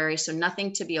temporary, so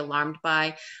nothing to be alarmed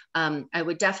by. I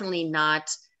would definitely not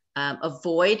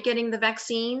avoid getting the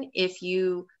vaccine if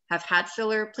you have had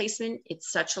filler placement.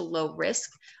 It's such a low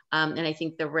risk. And I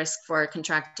think the risk for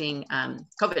contracting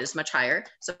COVID is much higher.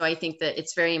 So I think that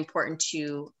it's very important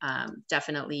to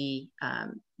definitely,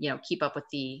 you know, keep up with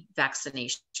the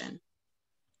vaccination.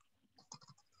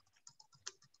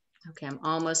 Okay, I'm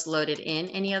almost loaded in.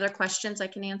 Any other questions I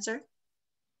can answer?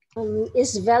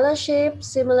 Is VeloShape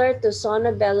similar to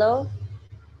Sonobello?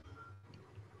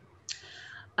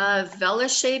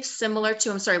 VeloShape similar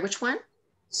to, I'm sorry, which one?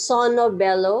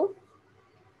 Sonobello.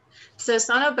 So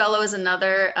Sonobello is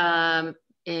another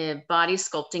body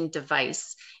sculpting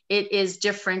device. It is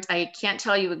different. I can't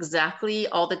tell you exactly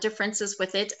all the differences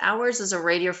with it. Ours is a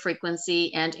radio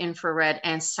frequency and infrared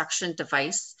and suction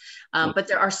device, but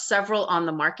there are several on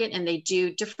the market, and they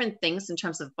do different things in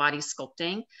terms of body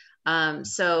sculpting.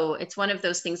 So it's one of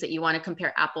those things that you want to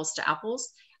compare apples to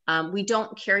apples. We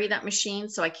don't carry that machine,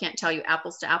 so I can't tell you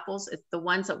apples to apples. It's the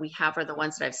ones that we have are the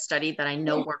ones that I've studied that I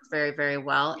know work very, very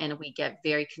well, and we get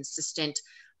very consistent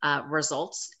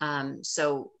results.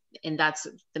 And that's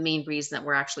the main reason that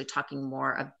we're actually talking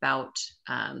more about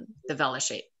the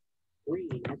VeloShape.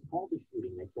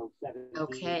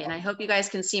 Okay, and I hope you guys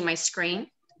can see my screen.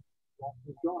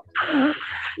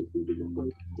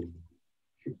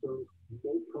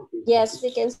 Yes,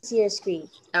 we can see your screen.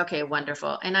 Okay,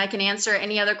 wonderful. And I can answer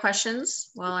any other questions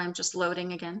while I'm just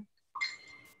loading again.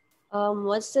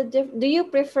 What's the do you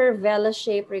prefer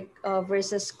VeloShape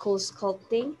versus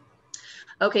CoolSculpting?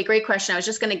 Okay, great question. I was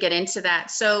just going to get into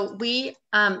that. So we,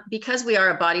 because we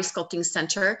are a body sculpting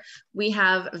center, we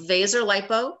have Vaser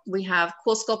Lipo, we have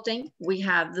CoolSculpting, we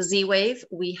have the Z-Wave,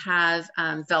 we have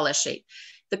VeloShape.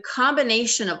 The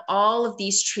combination of all of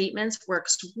these treatments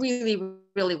works really,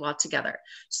 really well together.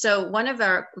 So one of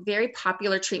our very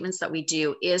popular treatments that we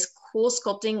do is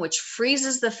CoolSculpting, which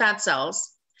freezes the fat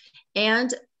cells,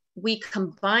 and we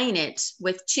combine it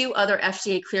with two other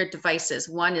FDA cleared devices.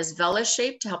 One is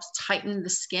VeloShape to help tighten the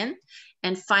skin.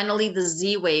 And finally, the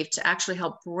Z-Wave to actually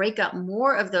help break up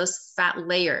more of those fat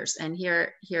layers. And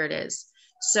here it is.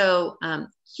 So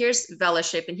here's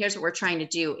VeloShape, and here's what we're trying to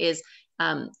do is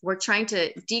we're trying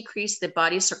to decrease the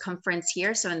body circumference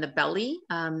here. So in the belly,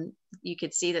 you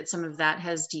could see that some of that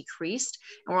has decreased.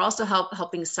 And we're also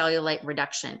helping cellulite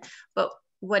reduction. But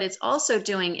what it's also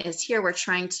doing is here we're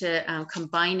trying to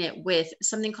combine it with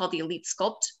something called the Elite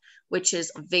Sculpt, which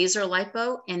is Vaser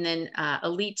Lipo, and then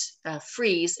Elite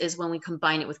Freeze is when we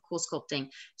combine it with CoolSculpting.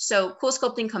 So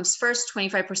CoolSculpting comes first,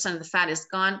 25% of the fat is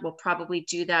gone. We'll probably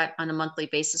do that on a monthly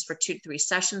basis for 2 to 3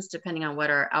 sessions, depending on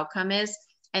what our outcome is,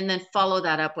 and then follow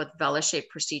that up with VeloShape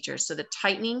procedures. So the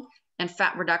tightening and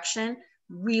fat reduction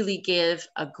really give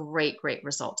a great, great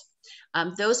result.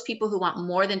 Those people who want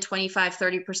more than 25,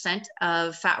 30%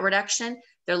 of fat reduction,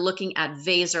 they're looking at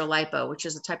Vaser Lipo, which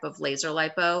is a type of laser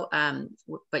lipo,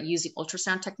 but using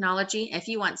ultrasound technology. If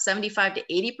you want 75 to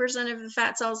 80% of the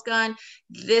fat cells gone,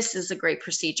 this is a great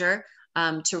procedure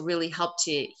to really help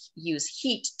to use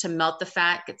heat to melt the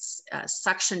fat, gets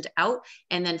suctioned out,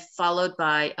 and then followed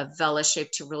by a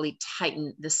VeloShape to really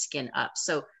tighten the skin up.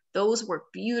 So those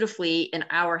work beautifully in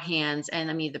our hands. And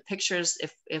I mean, the pictures,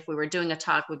 if we were doing a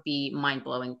talk, would be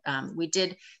mind-blowing. We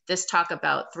did this talk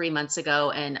about 3 months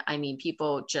ago, and I mean,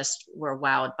 people just were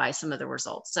wowed by some of the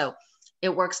results. So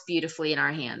it works beautifully in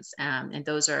our hands. And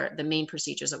those are the main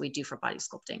procedures that we do for body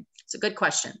sculpting. It's a good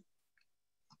question.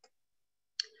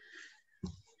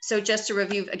 So just to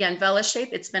review again, VeloShape,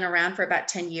 it's been around for about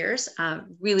 10 years.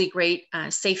 Really great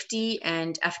safety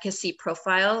and efficacy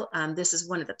profile. This is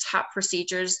one of the top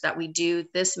procedures that we do.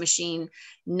 This machine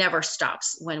never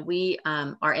stops when we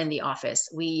are in the office.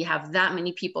 We have that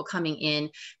many people coming in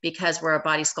because we're a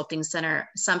body sculpting center.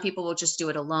 Some people will just do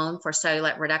it alone for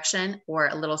cellulite reduction or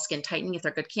a little skin tightening if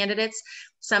they're good candidates.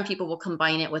 Some people will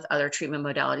combine it with other treatment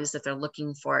modalities if they're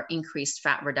looking for increased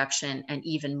fat reduction and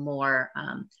even more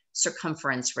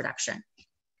circumference reduction.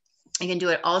 You can do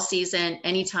it all season,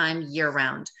 anytime, year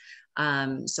round.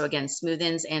 So again,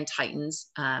 smoothens and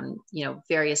tightens, you know,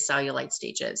 various cellulite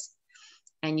stages.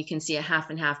 And you can see a half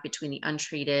and half between the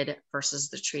untreated versus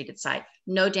the treated side.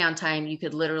 No downtime. You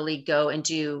could literally go and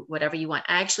do whatever you want.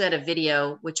 I actually had a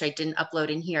video, which I didn't upload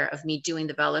in here, of me doing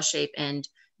the VeloShape and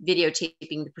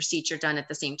videotaping the procedure done at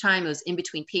the same time. It was in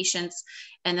between patients.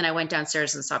 And then I went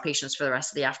downstairs and saw patients for the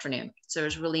rest of the afternoon. So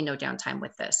there's really no downtime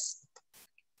with this.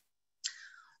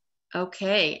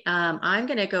 Okay, I'm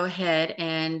gonna go ahead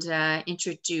and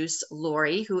introduce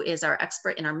Lori, who is our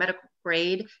expert in our medical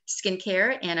grade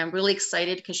skincare. And I'm really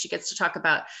excited because she gets to talk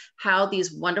about how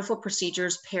these wonderful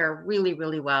procedures pair really,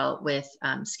 really well with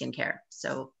skincare.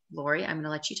 So Lori, I'm gonna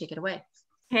let you take it away.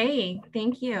 Hey,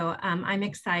 thank you. I'm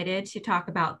excited to talk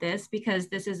about this because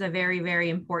this is a very, very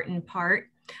important part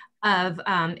of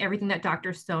everything that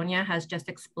Dr. Sonia has just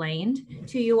explained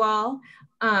to you all.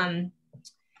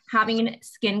 Having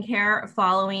skincare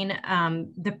following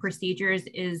the procedures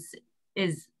is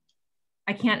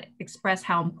I can't express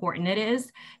how important it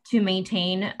is to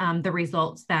maintain the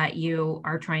results that you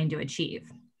are trying to achieve.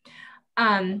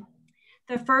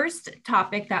 The first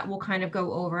topic that we'll kind of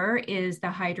go over is the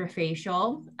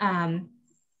HydraFacial and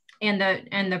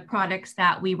the products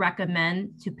that we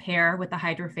recommend to pair with the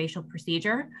HydraFacial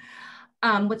procedure.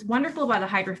 What's wonderful about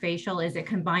the HydraFacial is it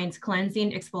combines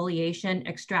cleansing, exfoliation,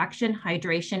 extraction,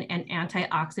 hydration, and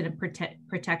antioxidant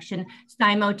protection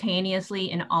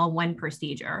simultaneously in all one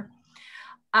procedure.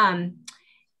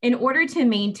 In order to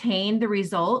maintain the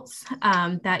results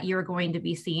that you're going to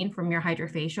be seeing from your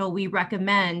HydraFacial, we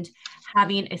recommend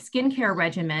having a skincare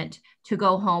regimen to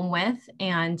go home with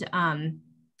and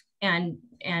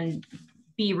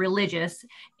be religious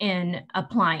in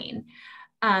applying.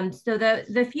 So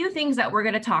the few things that we're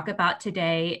going to talk about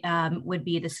today would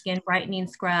be the Skin Brightening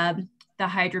Scrub, the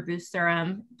Hydra Boost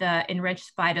Serum, the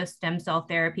Enriched Phyto Stem Cell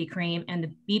Therapy Cream, and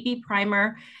the BB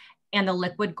Primer and the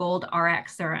Liquid Gold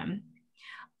RX Serum.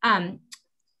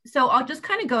 So I'll just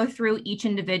kind of go through each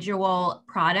individual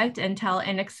product and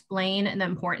explain the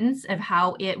importance of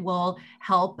how it will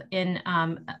help in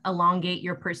elongate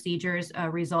your procedure's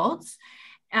results.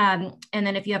 And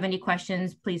then if you have any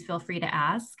questions, please feel free to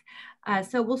ask.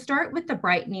 So we'll start with the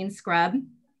brightening scrub.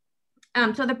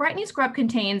 So the brightening scrub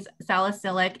contains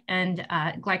salicylic and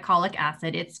glycolic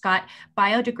acid. It's got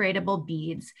biodegradable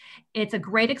beads. It's a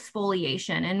great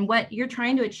exfoliation. And what you're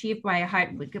trying to achieve by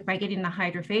getting the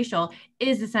hydrofacial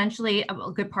is essentially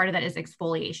a good part of that is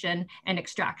exfoliation and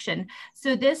extraction.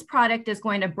 So this product is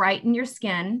going to brighten your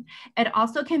skin. It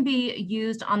also can be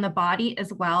used on the body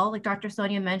as well. Like Dr.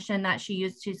 Sonia mentioned that she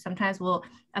sometimes will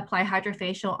apply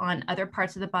hydrofacial on other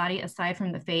parts of the body aside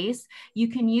from the face. You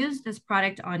can use this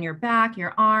product on your back,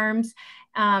 your arms.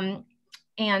 And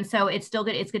so it's still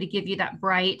good. It's going to give you that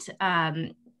bright,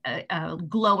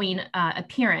 glowing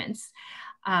appearance.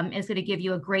 It's going to give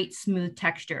you a great smooth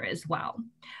texture as well,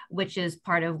 which is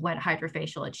part of what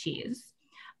hydrofacial achieves.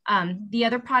 The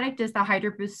other product is the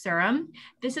Hydro Boost Serum.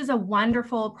 This is a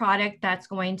wonderful product that's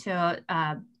going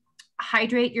to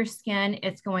hydrate your skin.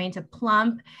 It's going to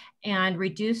plump and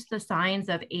reduce the signs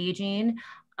of aging.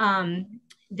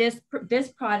 This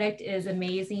product is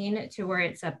amazing to where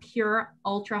it's a pure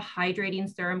ultra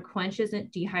hydrating serum, quenches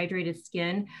dehydrated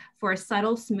skin for a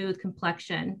subtle, smooth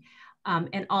complexion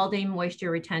and all-day moisture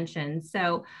retention.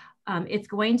 So it's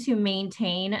going to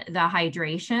maintain the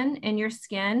hydration in your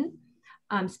skin,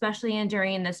 especially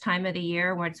during this time of the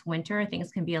year where it's winter,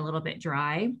 things can be a little bit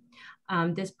dry.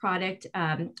 This product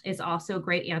is also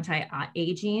great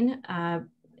anti-aging,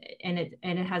 and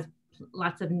it has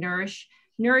lots of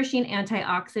nourishing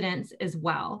antioxidants as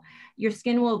well. Your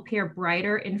skin will appear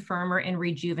brighter and firmer and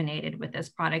rejuvenated with this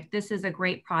product. This is a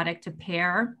great product to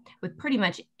pair with pretty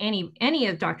much any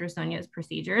of Dr. Sonia's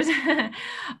procedures.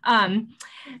 And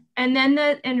then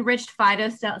the Enriched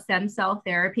Phytostem Cell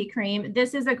Therapy Cream.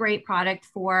 This is a great product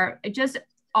for just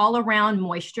all around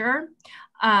moisture.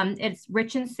 It's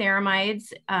rich in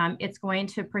ceramides. It's going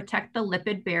to protect the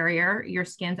lipid barrier, your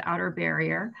skin's outer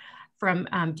barrier, from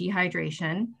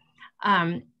dehydration.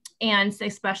 And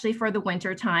especially for the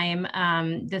winter time,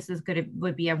 this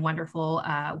would be a wonderful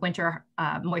winter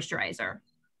moisturizer.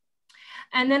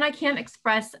 And then I can't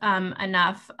express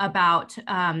enough about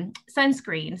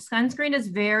sunscreen. Sunscreen is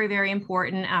very, very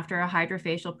important after a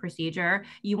hydrofacial procedure.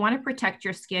 You want to protect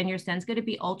your skin. Your skin's going to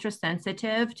be ultra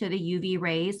sensitive to the UV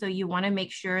rays. So you want to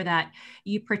make sure that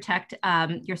you protect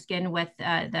your skin with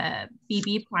the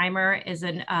BB primer is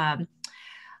an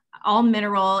all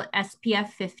mineral SPF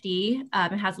 50.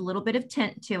 It has a little bit of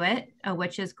tint to it,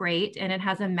 which is great. And it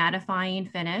has a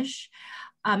mattifying finish.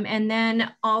 And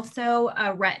then also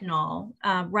retinol.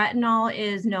 Retinol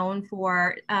is known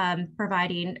for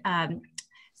providing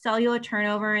cellular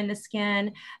turnover in the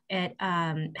skin. It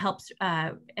helps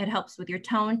with your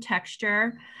tone,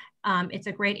 texture. It's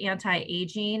a great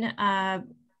anti-aging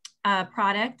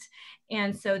product.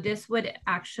 And so this would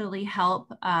actually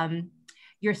help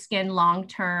your skin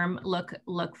long-term look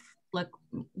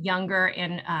younger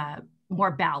and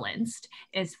more balanced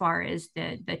as far as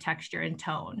the texture and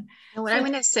tone. And what I'm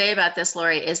going to say about this,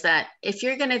 Lori, is that if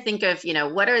you're going to think of,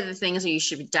 what are the things that you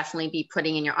should definitely be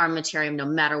putting in your armamentarium, no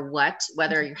matter what,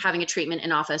 whether you're having a treatment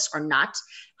in office or not,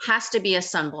 has to be a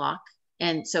sunblock.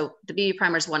 And so the BB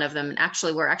primer is one of them. And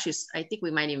actually, I think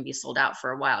we might even be sold out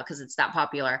for a while because it's that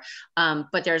popular.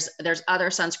 But there's other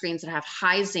sunscreens that have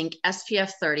high zinc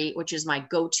SPF 30, which is my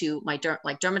go-to, like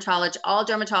dermatology. All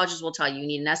dermatologists will tell you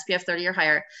need an SPF 30 or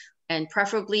higher. And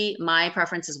preferably, my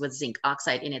preference is with zinc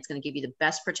oxide in it. It's going to give you the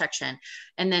best protection.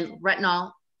 And then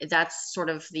retinol, that's sort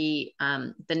of the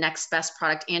next best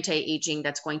product, anti-aging,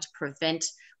 that's going to prevent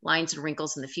lines and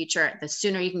wrinkles in the future. The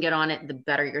sooner you can get on it, the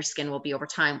better your skin will be over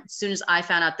time. As soon as I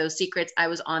found out those secrets, I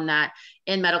was on that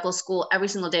in medical school every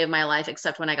single day of my life,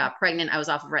 except when I got pregnant, I was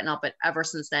off of retinol. But ever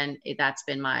since then, that's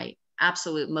been my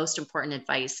absolute most important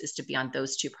advice, is to be on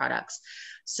those two products.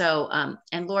 So,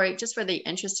 and Lori, just for the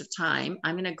interest of time,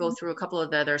 I'm going to go through a couple of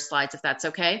the other slides, if that's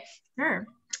okay. Sure.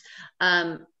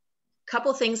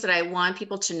 Couple things that I want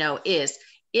people to know is,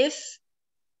 if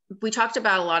we talked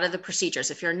about a lot of the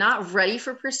procedures. If you're not ready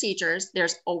for procedures,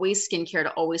 there's always skincare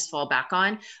to always fall back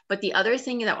on. But the other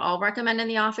thing that I'll recommend in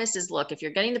the office is, look, if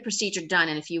you're getting the procedure done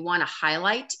and if you want to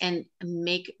highlight and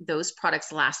make those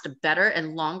products last better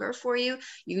and longer for you,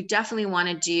 you definitely want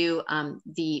to do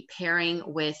the pairing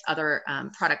with other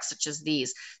products such as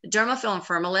these. The Dermafill and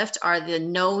Firmalift are the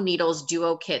no needles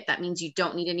duo kit. That means you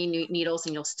don't need any needles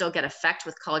and you'll still get effect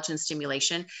with collagen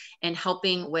stimulation and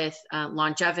helping with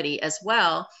longevity as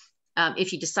well.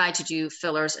 if you decide to do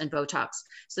fillers and Botox.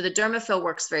 So the Dermafill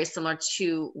works very similar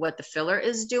to what the filler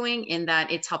is doing, in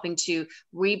that it's helping to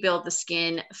rebuild the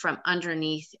skin from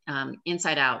underneath,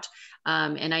 inside out.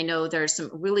 And I know there's some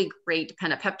really great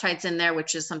pentapeptides in there,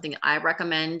 which is something I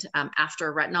recommend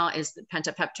after retinol, is the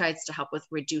pentapeptides to help with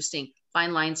reducing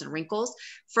fine lines and wrinkles.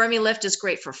 FermiLift is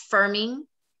great for firming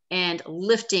and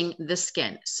lifting the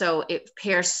skin. So it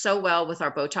pairs so well with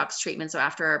our Botox treatment. So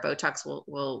after our Botox,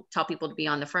 we'll tell people to be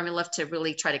on the FermiLift to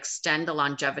really try to extend the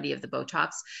longevity of the Botox.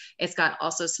 It's got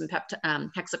also some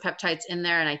hexapeptides in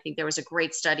there. And I think there was a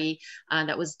great study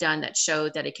that was done that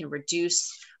showed that it can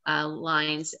reduce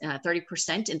lines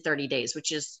 30% in 30 days,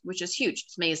 which is huge.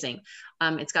 It's amazing.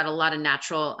 It's got a lot of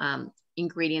natural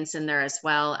ingredients in there as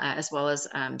well as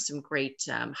some great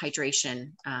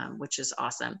hydration, which is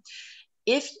awesome.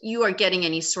 If you are getting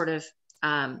any sort of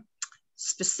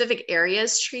specific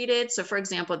areas treated, so for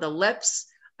example, the lips,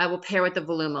 I will pair with the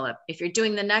Volumilip. If you're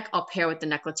doing the neck, I'll pair with the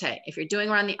Néclété. If you're doing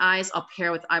around the eyes, I'll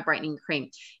pair with eye brightening cream.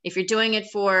 If you're doing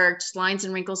it for just lines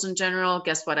and wrinkles in general,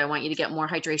 guess what? I want you to get more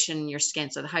hydration in your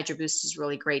skin. So the Hydra Boost is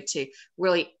really great to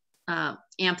really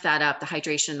amp that up, the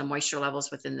hydration, the moisture levels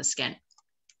within the skin.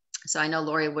 So I know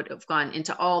Lori would have gone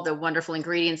into all the wonderful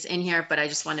ingredients in here, but I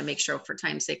just want to make sure for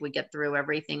time's sake we get through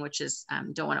everything, which is,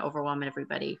 don't want to overwhelm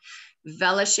everybody.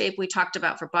 VelaShape we talked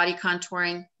about for body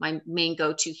contouring. My main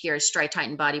go-to here is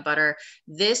Striatitan Body Butter.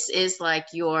 This is like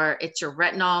it's your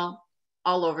retinol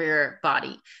all over your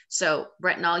body. So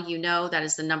retinol, you know, that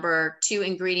is the number 2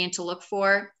 ingredient to look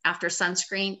for after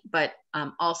sunscreen, but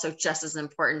also just as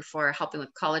important for helping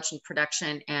with collagen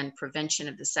production and prevention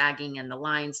of the sagging and the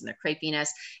lines and the crepiness,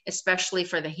 especially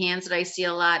for the hands that I see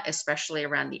a lot, especially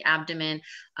around the abdomen,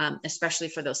 especially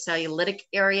for those cellulitic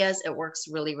areas. It works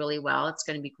really, really well. It's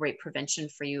going to be great prevention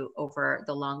for you over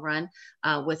the long run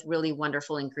with really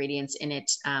wonderful ingredients in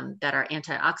it that are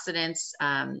antioxidants,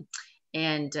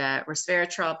 and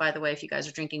resveratrol, by the way, if you guys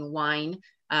are drinking wine,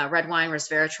 red wine,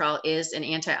 resveratrol is an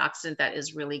antioxidant that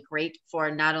is really great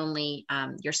for not only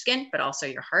your skin, but also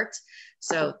your heart.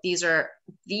 So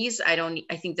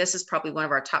I think this is probably one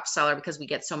of our top seller because we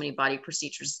get so many body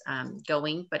procedures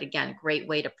going, but again, a great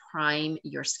way to prime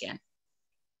your skin.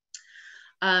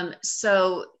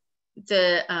 So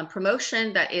the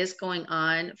promotion that is going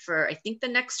on for, I think the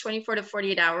next 24 to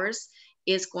 48 hours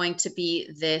is going to be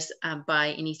this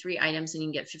buy any 3 items and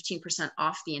you can get 15%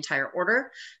 off the entire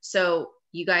order. So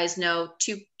you guys know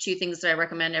two things that I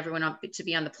recommend everyone to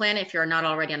be on the planet. If you're not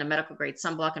already on a medical grade,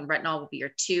 sunblock and retinol will be your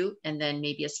 2, and then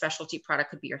maybe a specialty product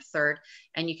could be your 3rd,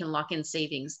 and you can lock in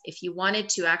savings. If you wanted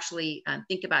to actually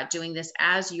think about doing this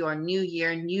as your new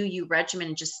year, new you regimen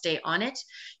and just stay on it,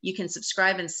 you can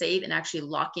subscribe and save and actually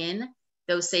lock in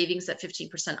those savings at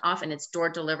 15% off, and it's door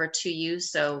delivered to you.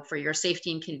 So for your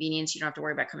safety and convenience, you don't have to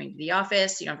worry about coming to the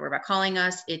office. You don't have to worry about calling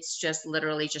us. It's just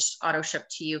literally just auto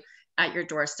shipped to you at your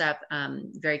doorstep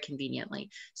very conveniently.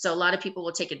 So a lot of people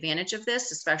will take advantage of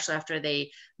this, especially after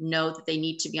they know that they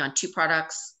need to be on 2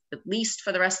 products at least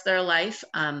for the rest of their life,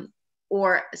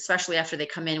 or especially after they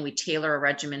come in, we tailor a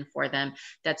regimen for them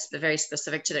that's very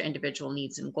specific to their individual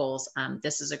needs and goals.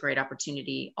 This is a great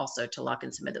opportunity also to lock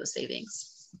in some of those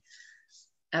savings.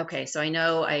 Okay, so I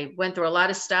know I went through a lot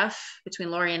of stuff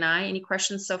between Lori and I. Any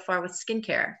questions so far with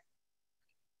skincare?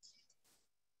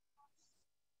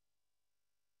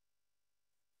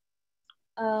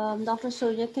 Dr.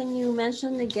 Sonia, can you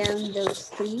mention again those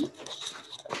 3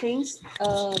 things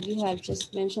you have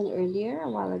just mentioned earlier a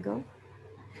while ago?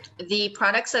 The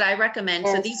products that I recommend,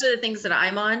 yes. So these are the things that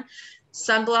I'm on.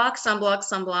 Sunblock, sunblock,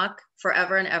 sunblock,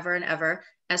 forever and ever and ever.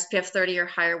 SPF 30 or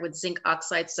higher with zinc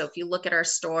oxide. So if you look at our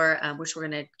store, which we're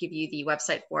going to give you the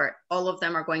website for, all of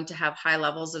them are going to have high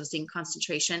levels of zinc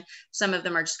concentration. Some of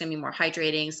them are just going to be more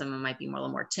hydrating. Some of them might be a little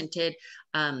more tinted.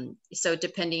 So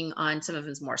depending on, some of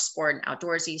them is more sport and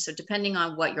outdoorsy. So depending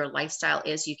on what your lifestyle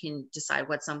is, you can decide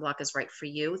what sunblock is right for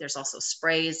you. There's also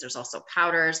sprays, there's also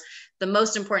powders. The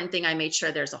most important thing, I made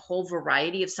sure there's a whole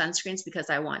variety of sunscreens because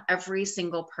I want every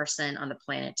single person on the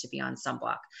planet to be on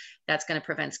sunblock. That's going to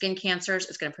prevent skin cancers.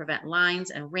 It's going to prevent lines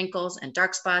and wrinkles and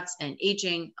dark spots and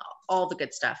aging, all the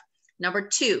good stuff. Number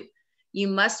 2, you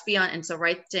must be on, and so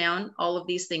write down all of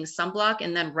these things, sunblock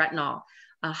and then retinol.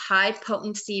 A high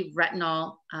potency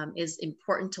retinol is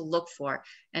important to look for.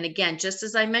 And again, just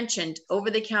as I mentioned,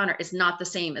 over the counter is not the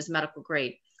same as medical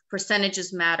grade.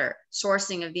 Percentages matter,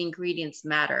 sourcing of the ingredients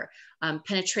matter,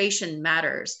 penetration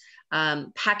matters,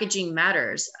 packaging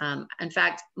matters. In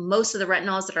fact, most of the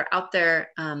retinols that are out there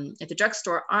at the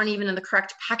drugstore aren't even in the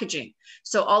correct packaging.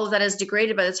 So all of that is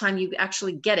degraded by the time you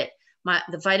actually get it.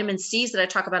 The vitamin C's that I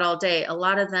talk about all day, a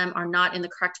lot of them are not in the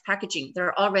correct packaging.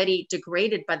 They're already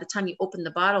degraded by the time you open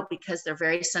the bottle because they're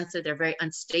very sensitive, they're very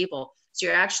unstable. So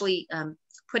you're actually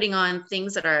putting on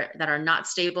things that are not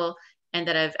stable and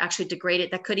that have actually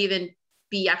degraded, that could even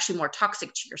be actually more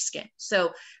toxic to your skin.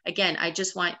 So again, I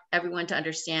just want everyone to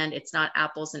understand it's not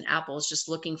apples and apples, just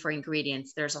looking for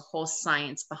ingredients. There's a whole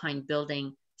science behind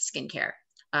building skincare,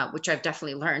 which I've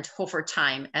definitely learned over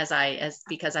time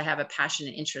because I have a passion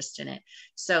and interest in it.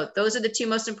 So those are the two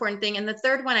most important things. And the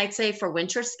third one I'd say for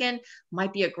winter skin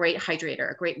might be a great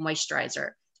hydrator, a great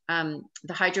moisturizer.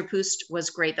 The Hydro Boost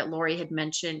was great that Lori had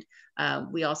mentioned.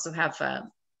 We also have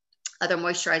other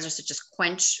moisturizers such as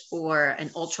Quench or an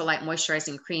ultralight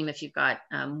moisturizing cream if you've got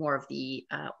more of the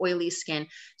oily skin.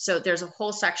 So there's a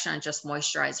whole section on just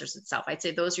moisturizers itself. I'd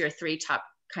say those are your three top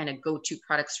kind of go-to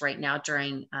products right now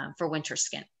for winter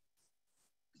skin.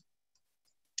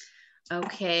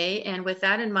 Okay, and with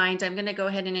that in mind, I'm gonna go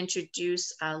ahead and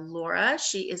introduce Laura.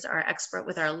 She is our expert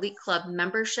with our Elite Club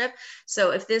membership.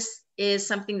 So if this is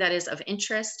something that is of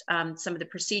interest, some of the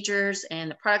procedures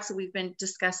and the products that we've been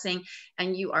discussing,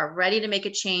 and you are ready to make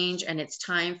a change and it's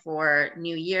time for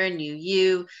new year, new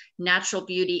you, natural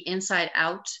beauty inside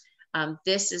out,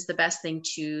 this is the best thing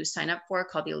to sign up for,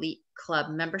 called the Elite Club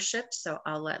membership. So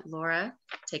I'll let Laura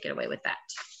take it away with that.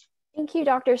 Thank you,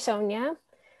 Dr. Sonia.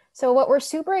 So what we're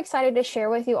super excited to share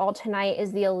with you all tonight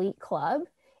is the Elite Club.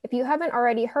 If you haven't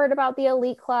already heard about the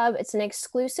Elite Club, it's an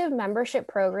exclusive membership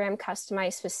program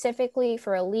customized specifically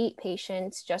for elite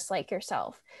patients just like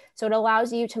yourself. So it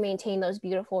allows you to maintain those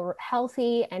beautiful,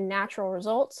 healthy, and natural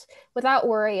results without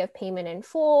worry of payment in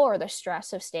full or the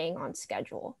stress of staying on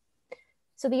schedule.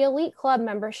 So the Elite Club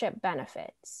membership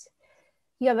benefits.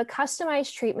 You have a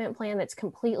customized treatment plan that's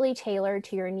completely tailored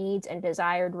to your needs and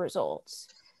desired results.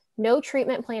 No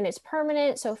treatment plan is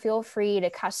permanent, so feel free to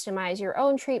customize your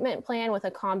own treatment plan with a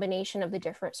combination of the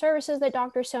different services that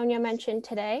Dr. Sonia mentioned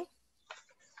today.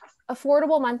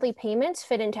 Affordable monthly payments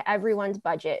fit into everyone's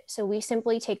budget, so we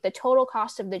simply take the total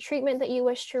cost of the treatment that you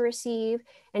wish to receive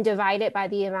and divide it by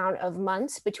the amount of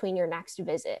months between your next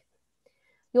visit.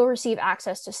 You'll receive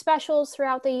access to specials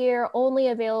throughout the year, only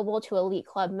available to Elite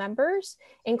Club members,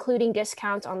 including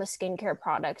discounts on the skincare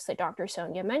products that Dr.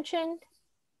 Sonia mentioned.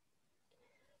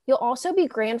 You'll also be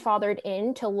grandfathered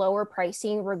in to lower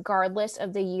pricing regardless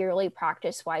of the yearly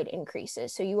practice-wide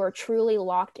increases. So you are truly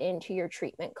locked into your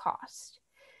treatment cost.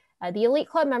 The Elite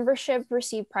Club membership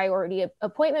receive priority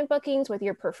appointment bookings with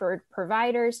your preferred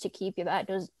providers to keep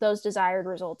those desired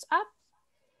results up.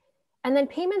 And then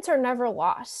payments are never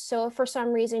lost. So if for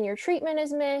some reason your treatment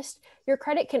is missed, your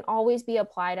credit can always be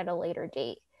applied at a later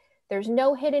date. There's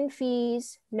no hidden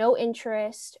fees, no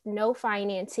interest, no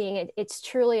financing. It's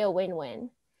truly a win-win.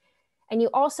 And you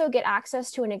also get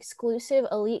access to an exclusive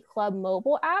Elite Club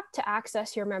mobile app to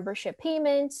access your membership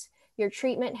payments, your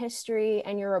treatment history,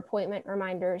 and your appointment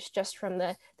reminders just from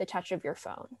the touch of your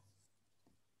phone.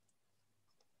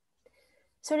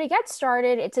 So to get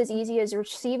started, it's as easy as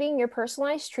receiving your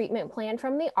personalized treatment plan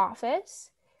from the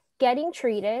office, getting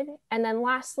treated, and then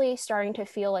lastly, starting to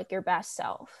feel like your best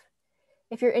self.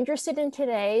 If you're interested in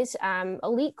today's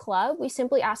Elite Club, we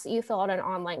simply ask that you fill out an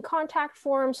online contact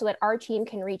form so that our team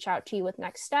can reach out to you with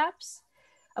next steps.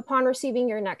 Upon receiving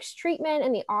your next treatment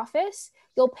in the office,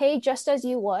 you'll pay just as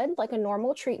you would, like a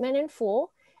normal treatment in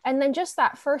full, and then just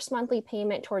that first monthly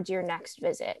payment towards your next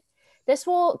visit. This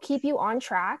will keep you on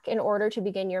track in order to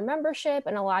begin your membership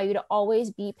and allow you to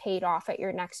always be paid off at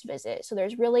your next visit. So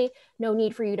there's really no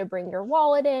need for you to bring your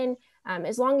wallet in.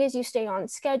 As long as you stay on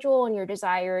schedule and your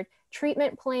desired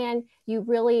treatment plan, you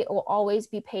really will always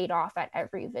be paid off at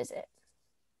every visit.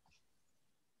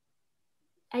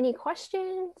 Any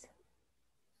questions?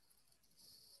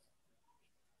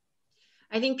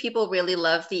 I think people really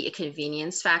love the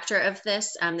convenience factor of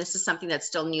this. This is something that's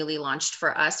still newly launched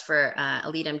for us for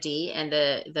Elite MD. And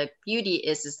the beauty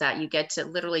is that you get to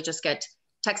literally just get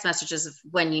text messages of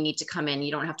when you need to come in.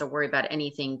 You don't have to worry about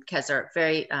anything because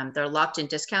they're locked in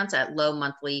discounts at low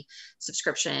monthly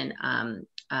subscription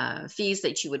fees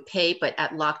that you would pay, but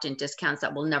at locked in discounts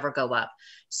that will never go up.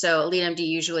 So Elite MD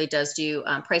usually does do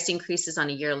price increases on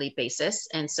a yearly basis.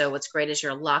 And so what's great is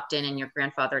you're locked in and you're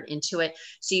grandfathered into it.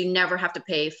 So you never have to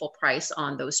pay full price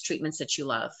on those treatments that you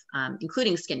love,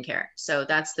 including skincare. So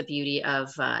that's the beauty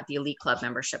of the Elite Club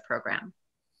membership program.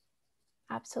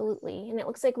 Absolutely. And it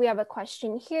looks like we have a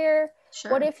question here.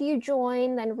 Sure. What if you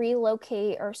join, then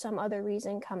relocate, or some other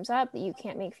reason comes up that you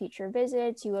can't make future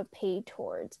visits you have paid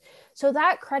towards? So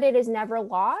that credit is never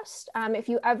lost. If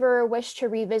you ever wish to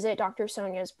revisit Dr.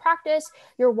 Sonia's practice,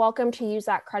 you're welcome to use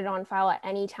that credit on file at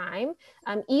any time.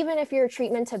 Even if your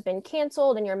treatments have been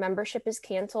canceled and your membership is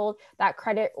canceled, that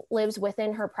credit lives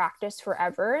within her practice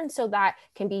forever. And so that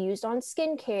can be used on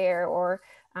skincare or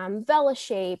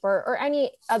VeloShape or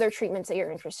any other treatments that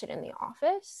you're interested in the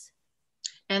office.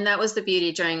 And that was the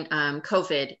beauty during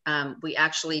COVID. We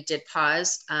actually did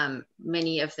pause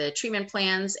many of the treatment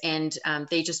plans, and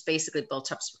they just basically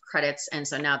built up some credits. And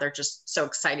so now they're just so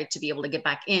excited to be able to get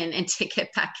back in and to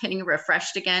get back getting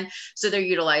refreshed again. So they're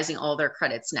utilizing all their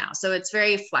credits now. So it's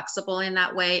very flexible in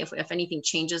that way. If anything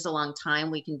changes along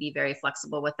time, we can be very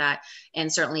flexible with that.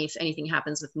 And certainly if anything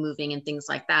happens with moving and things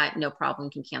like that, no problem,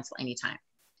 can cancel anytime.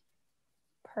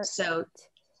 Perfect. So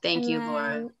thank you,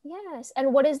 Laura. Yes.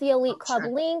 And what is the Elite Club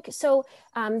link? So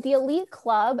the Elite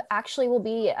Club actually will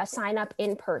be a sign up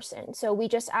in person. So we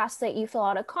just ask that you fill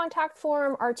out a contact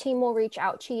form. Our team will reach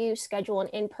out to you, schedule an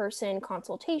in-person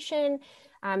consultation.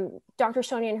 Dr.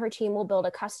 Sonia and her team will build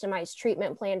a customized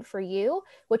treatment plan for you,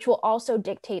 which will also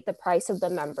dictate the price of the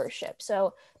membership.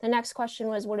 So the next question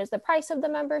was, what is the price of the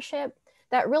membership?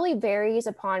 That really varies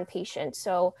upon patient.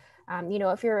 So you know,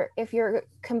 if you're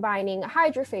combining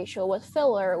hydrofacial with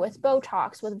filler, with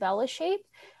Botox, with VeloShape,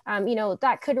 you know,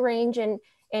 that could range in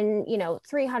you know,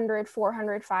 300,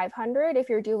 400, 500. If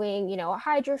you're doing, you know, a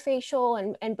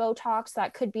hydrofacial and Botox,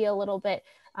 that could be a little bit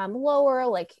lower,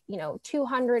 like, you know,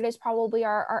 200 is probably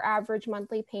our average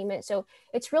monthly payment. So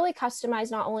it's really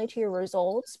customized not only to your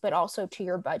results, but also to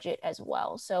your budget as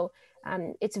well. So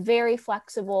it's very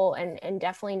flexible and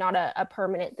definitely not a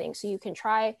permanent thing. So you can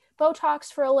try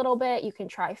Botox for a little bit, you can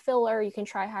try filler, you can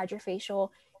try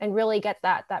hydrofacial, and really get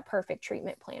that perfect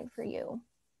treatment plan for you.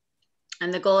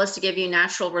 And the goal is to give you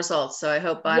natural results. So I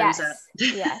hope bottoms up.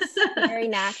 Yes, very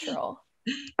natural.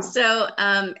 So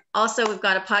also we've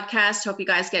got a podcast. Hope you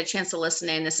guys get a chance to listen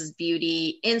in. This is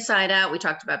Beauty Inside Out. We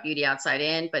talked about beauty outside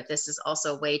in, but this is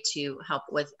also a way to help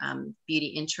with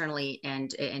beauty internally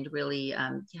and really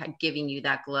giving you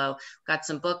that glow. We've got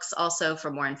some books also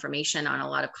for more information on a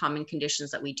lot of common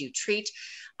conditions that we do treat.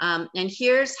 And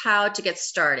here's how to get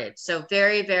started. So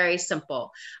very, very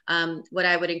simple. What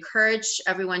I would encourage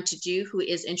everyone to do who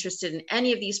is interested in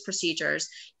any of these procedures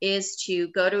is to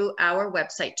go to our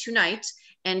website tonight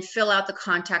and fill out the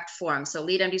contact form. So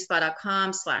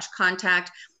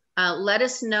elitemdspa.com/contact. Let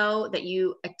us know that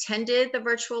you attended the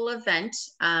virtual event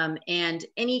and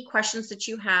any questions that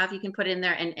you have, you can put in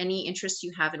there, and any interest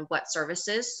you have in what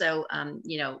services. So,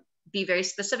 you know, be very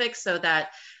specific so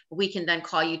that we can then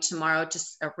call you tomorrow to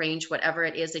arrange whatever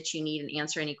it is that you need and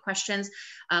answer any questions.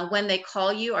 When they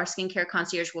call you, our skincare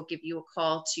concierge will give you a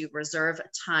call to reserve a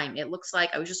time. It looks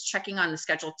like, I was just checking on the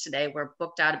schedule today, we're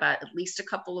booked out about at least a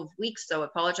couple of weeks, so I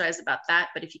apologize about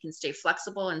that, but if you can stay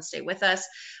flexible and stay with us,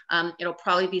 it'll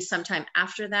probably be sometime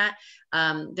after that.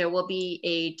 There will be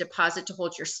a deposit to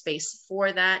hold your space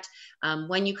for that.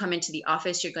 When you come into the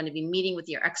office, you're going to be meeting with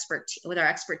our expert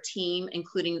team,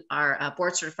 including our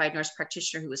board certified nurse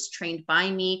practitioner who is trained by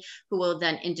me, who will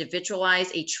then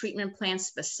individualize a treatment plan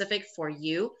specific for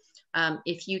you.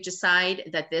 If you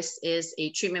decide that this is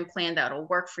a treatment plan that will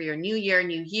work for your new year,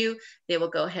 new you, they will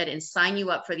go ahead and sign you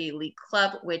up for the Elite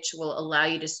Club, which will allow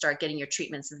you to start getting your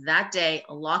treatments that day,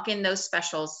 lock in those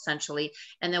specials essentially,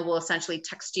 and then we'll essentially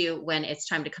text you when it's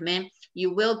time to come in.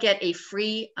 You will get a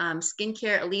free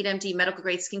skincare, Elite MD medical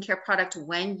grade skincare product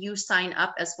when you sign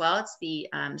up as well. It's the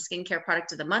skincare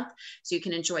product of the month. So you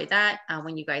can enjoy that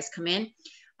when you guys come in.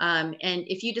 And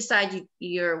if you decide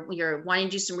you're wanting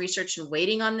to do some research and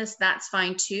waiting on this, that's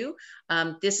fine too.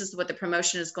 This is what the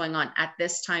promotion is going on at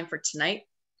this time for tonight.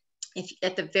 If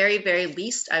at the very, very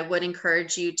least, I would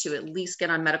encourage you to at least get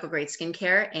on medical grade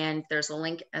skincare. And there's a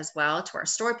link as well to our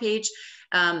store page.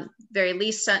 Very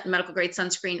least medical grade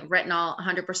sunscreen, retinol,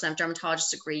 100% of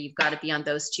dermatologists agree you've got to be on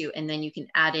those two. And then you can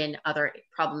add in other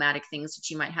problematic things that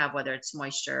you might have, whether it's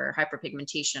moisture,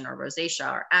 hyperpigmentation, or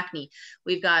rosacea, or acne.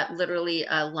 We've got literally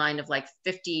a line of like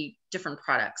 50 different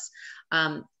products.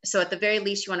 So at the very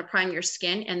least, you want to prime your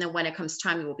skin. And then when it comes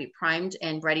time, you will be primed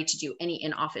and ready to do any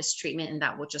in-office treatment. And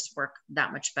that will just work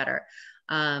that much better.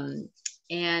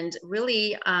 And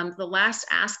really, the last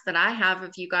ask that I have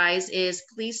of you guys is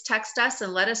please text us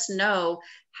and let us know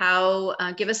how,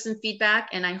 give us some feedback.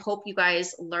 And I hope you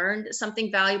guys learned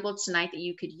something valuable tonight that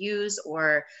you could use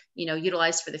or, you know,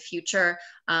 utilize for the future.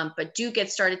 But do get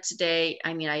started today.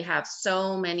 I mean, I have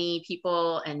so many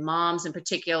people and moms in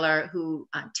particular who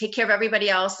take care of everybody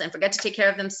else and forget to take care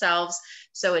of themselves.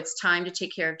 So it's time to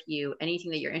take care of you.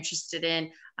 Anything that you're interested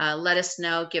in, let us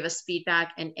know, give us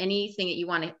feedback, and anything that you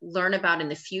want to learn about in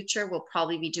the future. We'll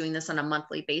probably be doing this on a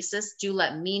monthly basis. Do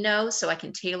let me know so I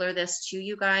can tailor this to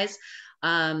you guys.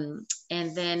 And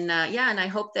then, yeah, and I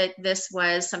hope that this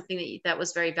was something that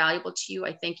was very valuable to you.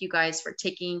 I thank you guys for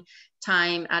taking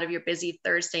time out of your busy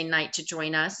Thursday night to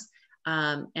join us.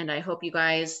 And I hope you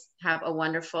guys have a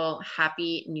wonderful,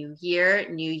 happy new year,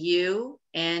 new you,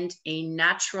 and a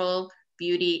natural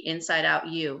beauty inside out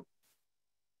you.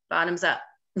 Bottoms up.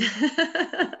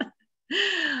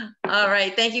 All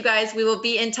right. Thank you guys. We will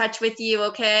be in touch with you.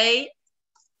 Okay.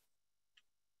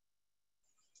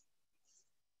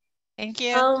 Thank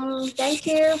you. Thank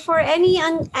you. For any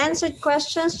unanswered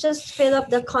questions, just fill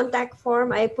up the contact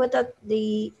form. I put up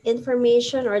the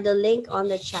information or the link on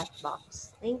the chat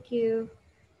box. Thank you.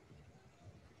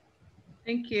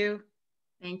 Thank you.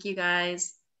 Thank you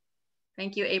guys.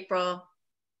 Thank you, April.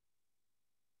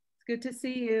 It's good to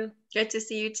see you. Good to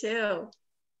see you too.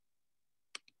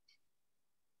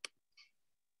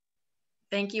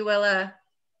 Thank you, Willa.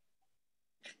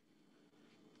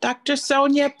 Dr.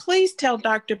 Sonia, please tell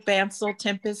Dr. Bansel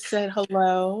Tempest said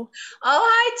hello. Oh,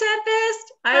 hi,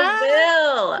 Tempest.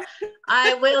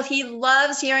 I will. He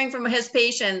loves hearing from his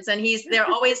patients, and they're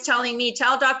always telling me,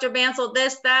 tell Dr. Bansel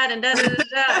this, that, and da, da, da,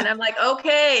 da. And I'm like,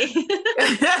 okay.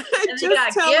 And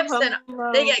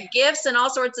they got gifts and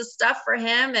all sorts of stuff for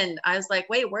him. And I was like,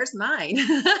 wait, where's mine?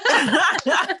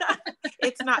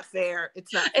 It's not fair.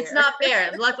 It's not fair. It's not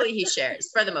fair. Luckily, he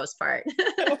shares for the most part.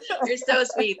 You're so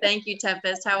sweet. Thank you,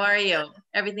 Tempest. How are you?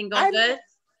 Everything going good?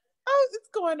 Oh, it's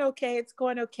going okay. It's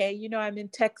going okay. You know, I'm in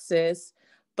Texas,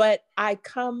 but I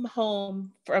come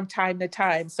home from time to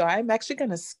time. So I'm actually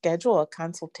going to schedule a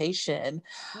consultation.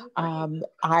 I'm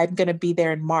going to be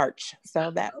there in March.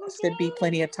 So that should be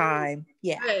plenty of time.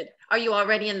 Yeah. Good. Are you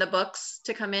already in the books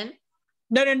to come in?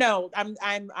 No. I'm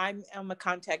on the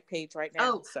contact page right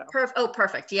now.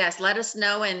 Perfect. Yes. Let us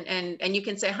know. And you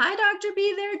can say, hi, Dr.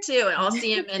 B there too. And I'll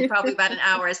see him in probably about an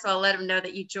hour. So I'll let him know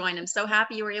that you joined. I'm so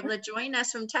happy you were able to join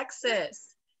us from Texas.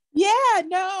 Yeah,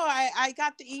 no, I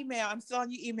got the email. I'm still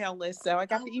on your email list. So I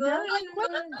got the email. Like,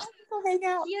 we'll hang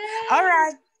out. Yeah. All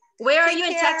right. Where are you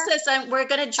in Texas? We're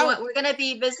going to join. We're going to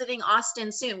be visiting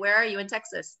Austin soon. Where are you in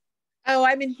Texas? Oh,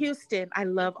 I'm in Houston. I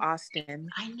love Austin.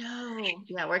 I know.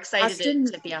 Yeah, we're excited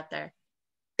to be out there.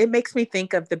 It makes me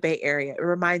think of the Bay Area. It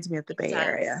reminds me of the Bay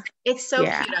Area. It's so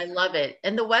cute. I love it.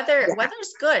 And the weather's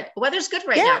good. The weather's good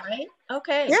right now, right?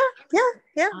 Okay. Yeah.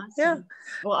 Awesome. Yeah.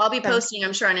 Well, I'll be posting,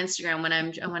 I'm sure, on Instagram when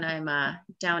I'm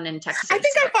down in Texas. I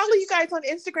think I follow you guys on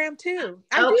Instagram too.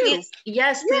 Please.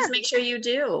 Yes, please make sure you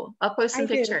do. I'll post some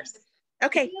pictures.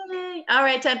 Okay. Yay. All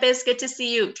right, Tempest. Good to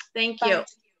see you. Thank you.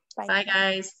 Bye,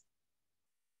 guys.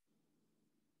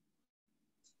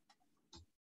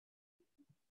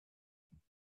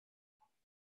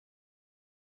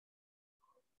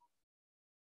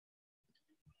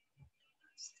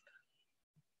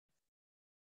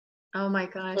 Oh my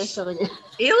gosh. Elaine.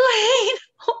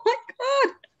 Oh my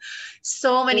God.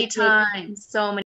 So many times. So many.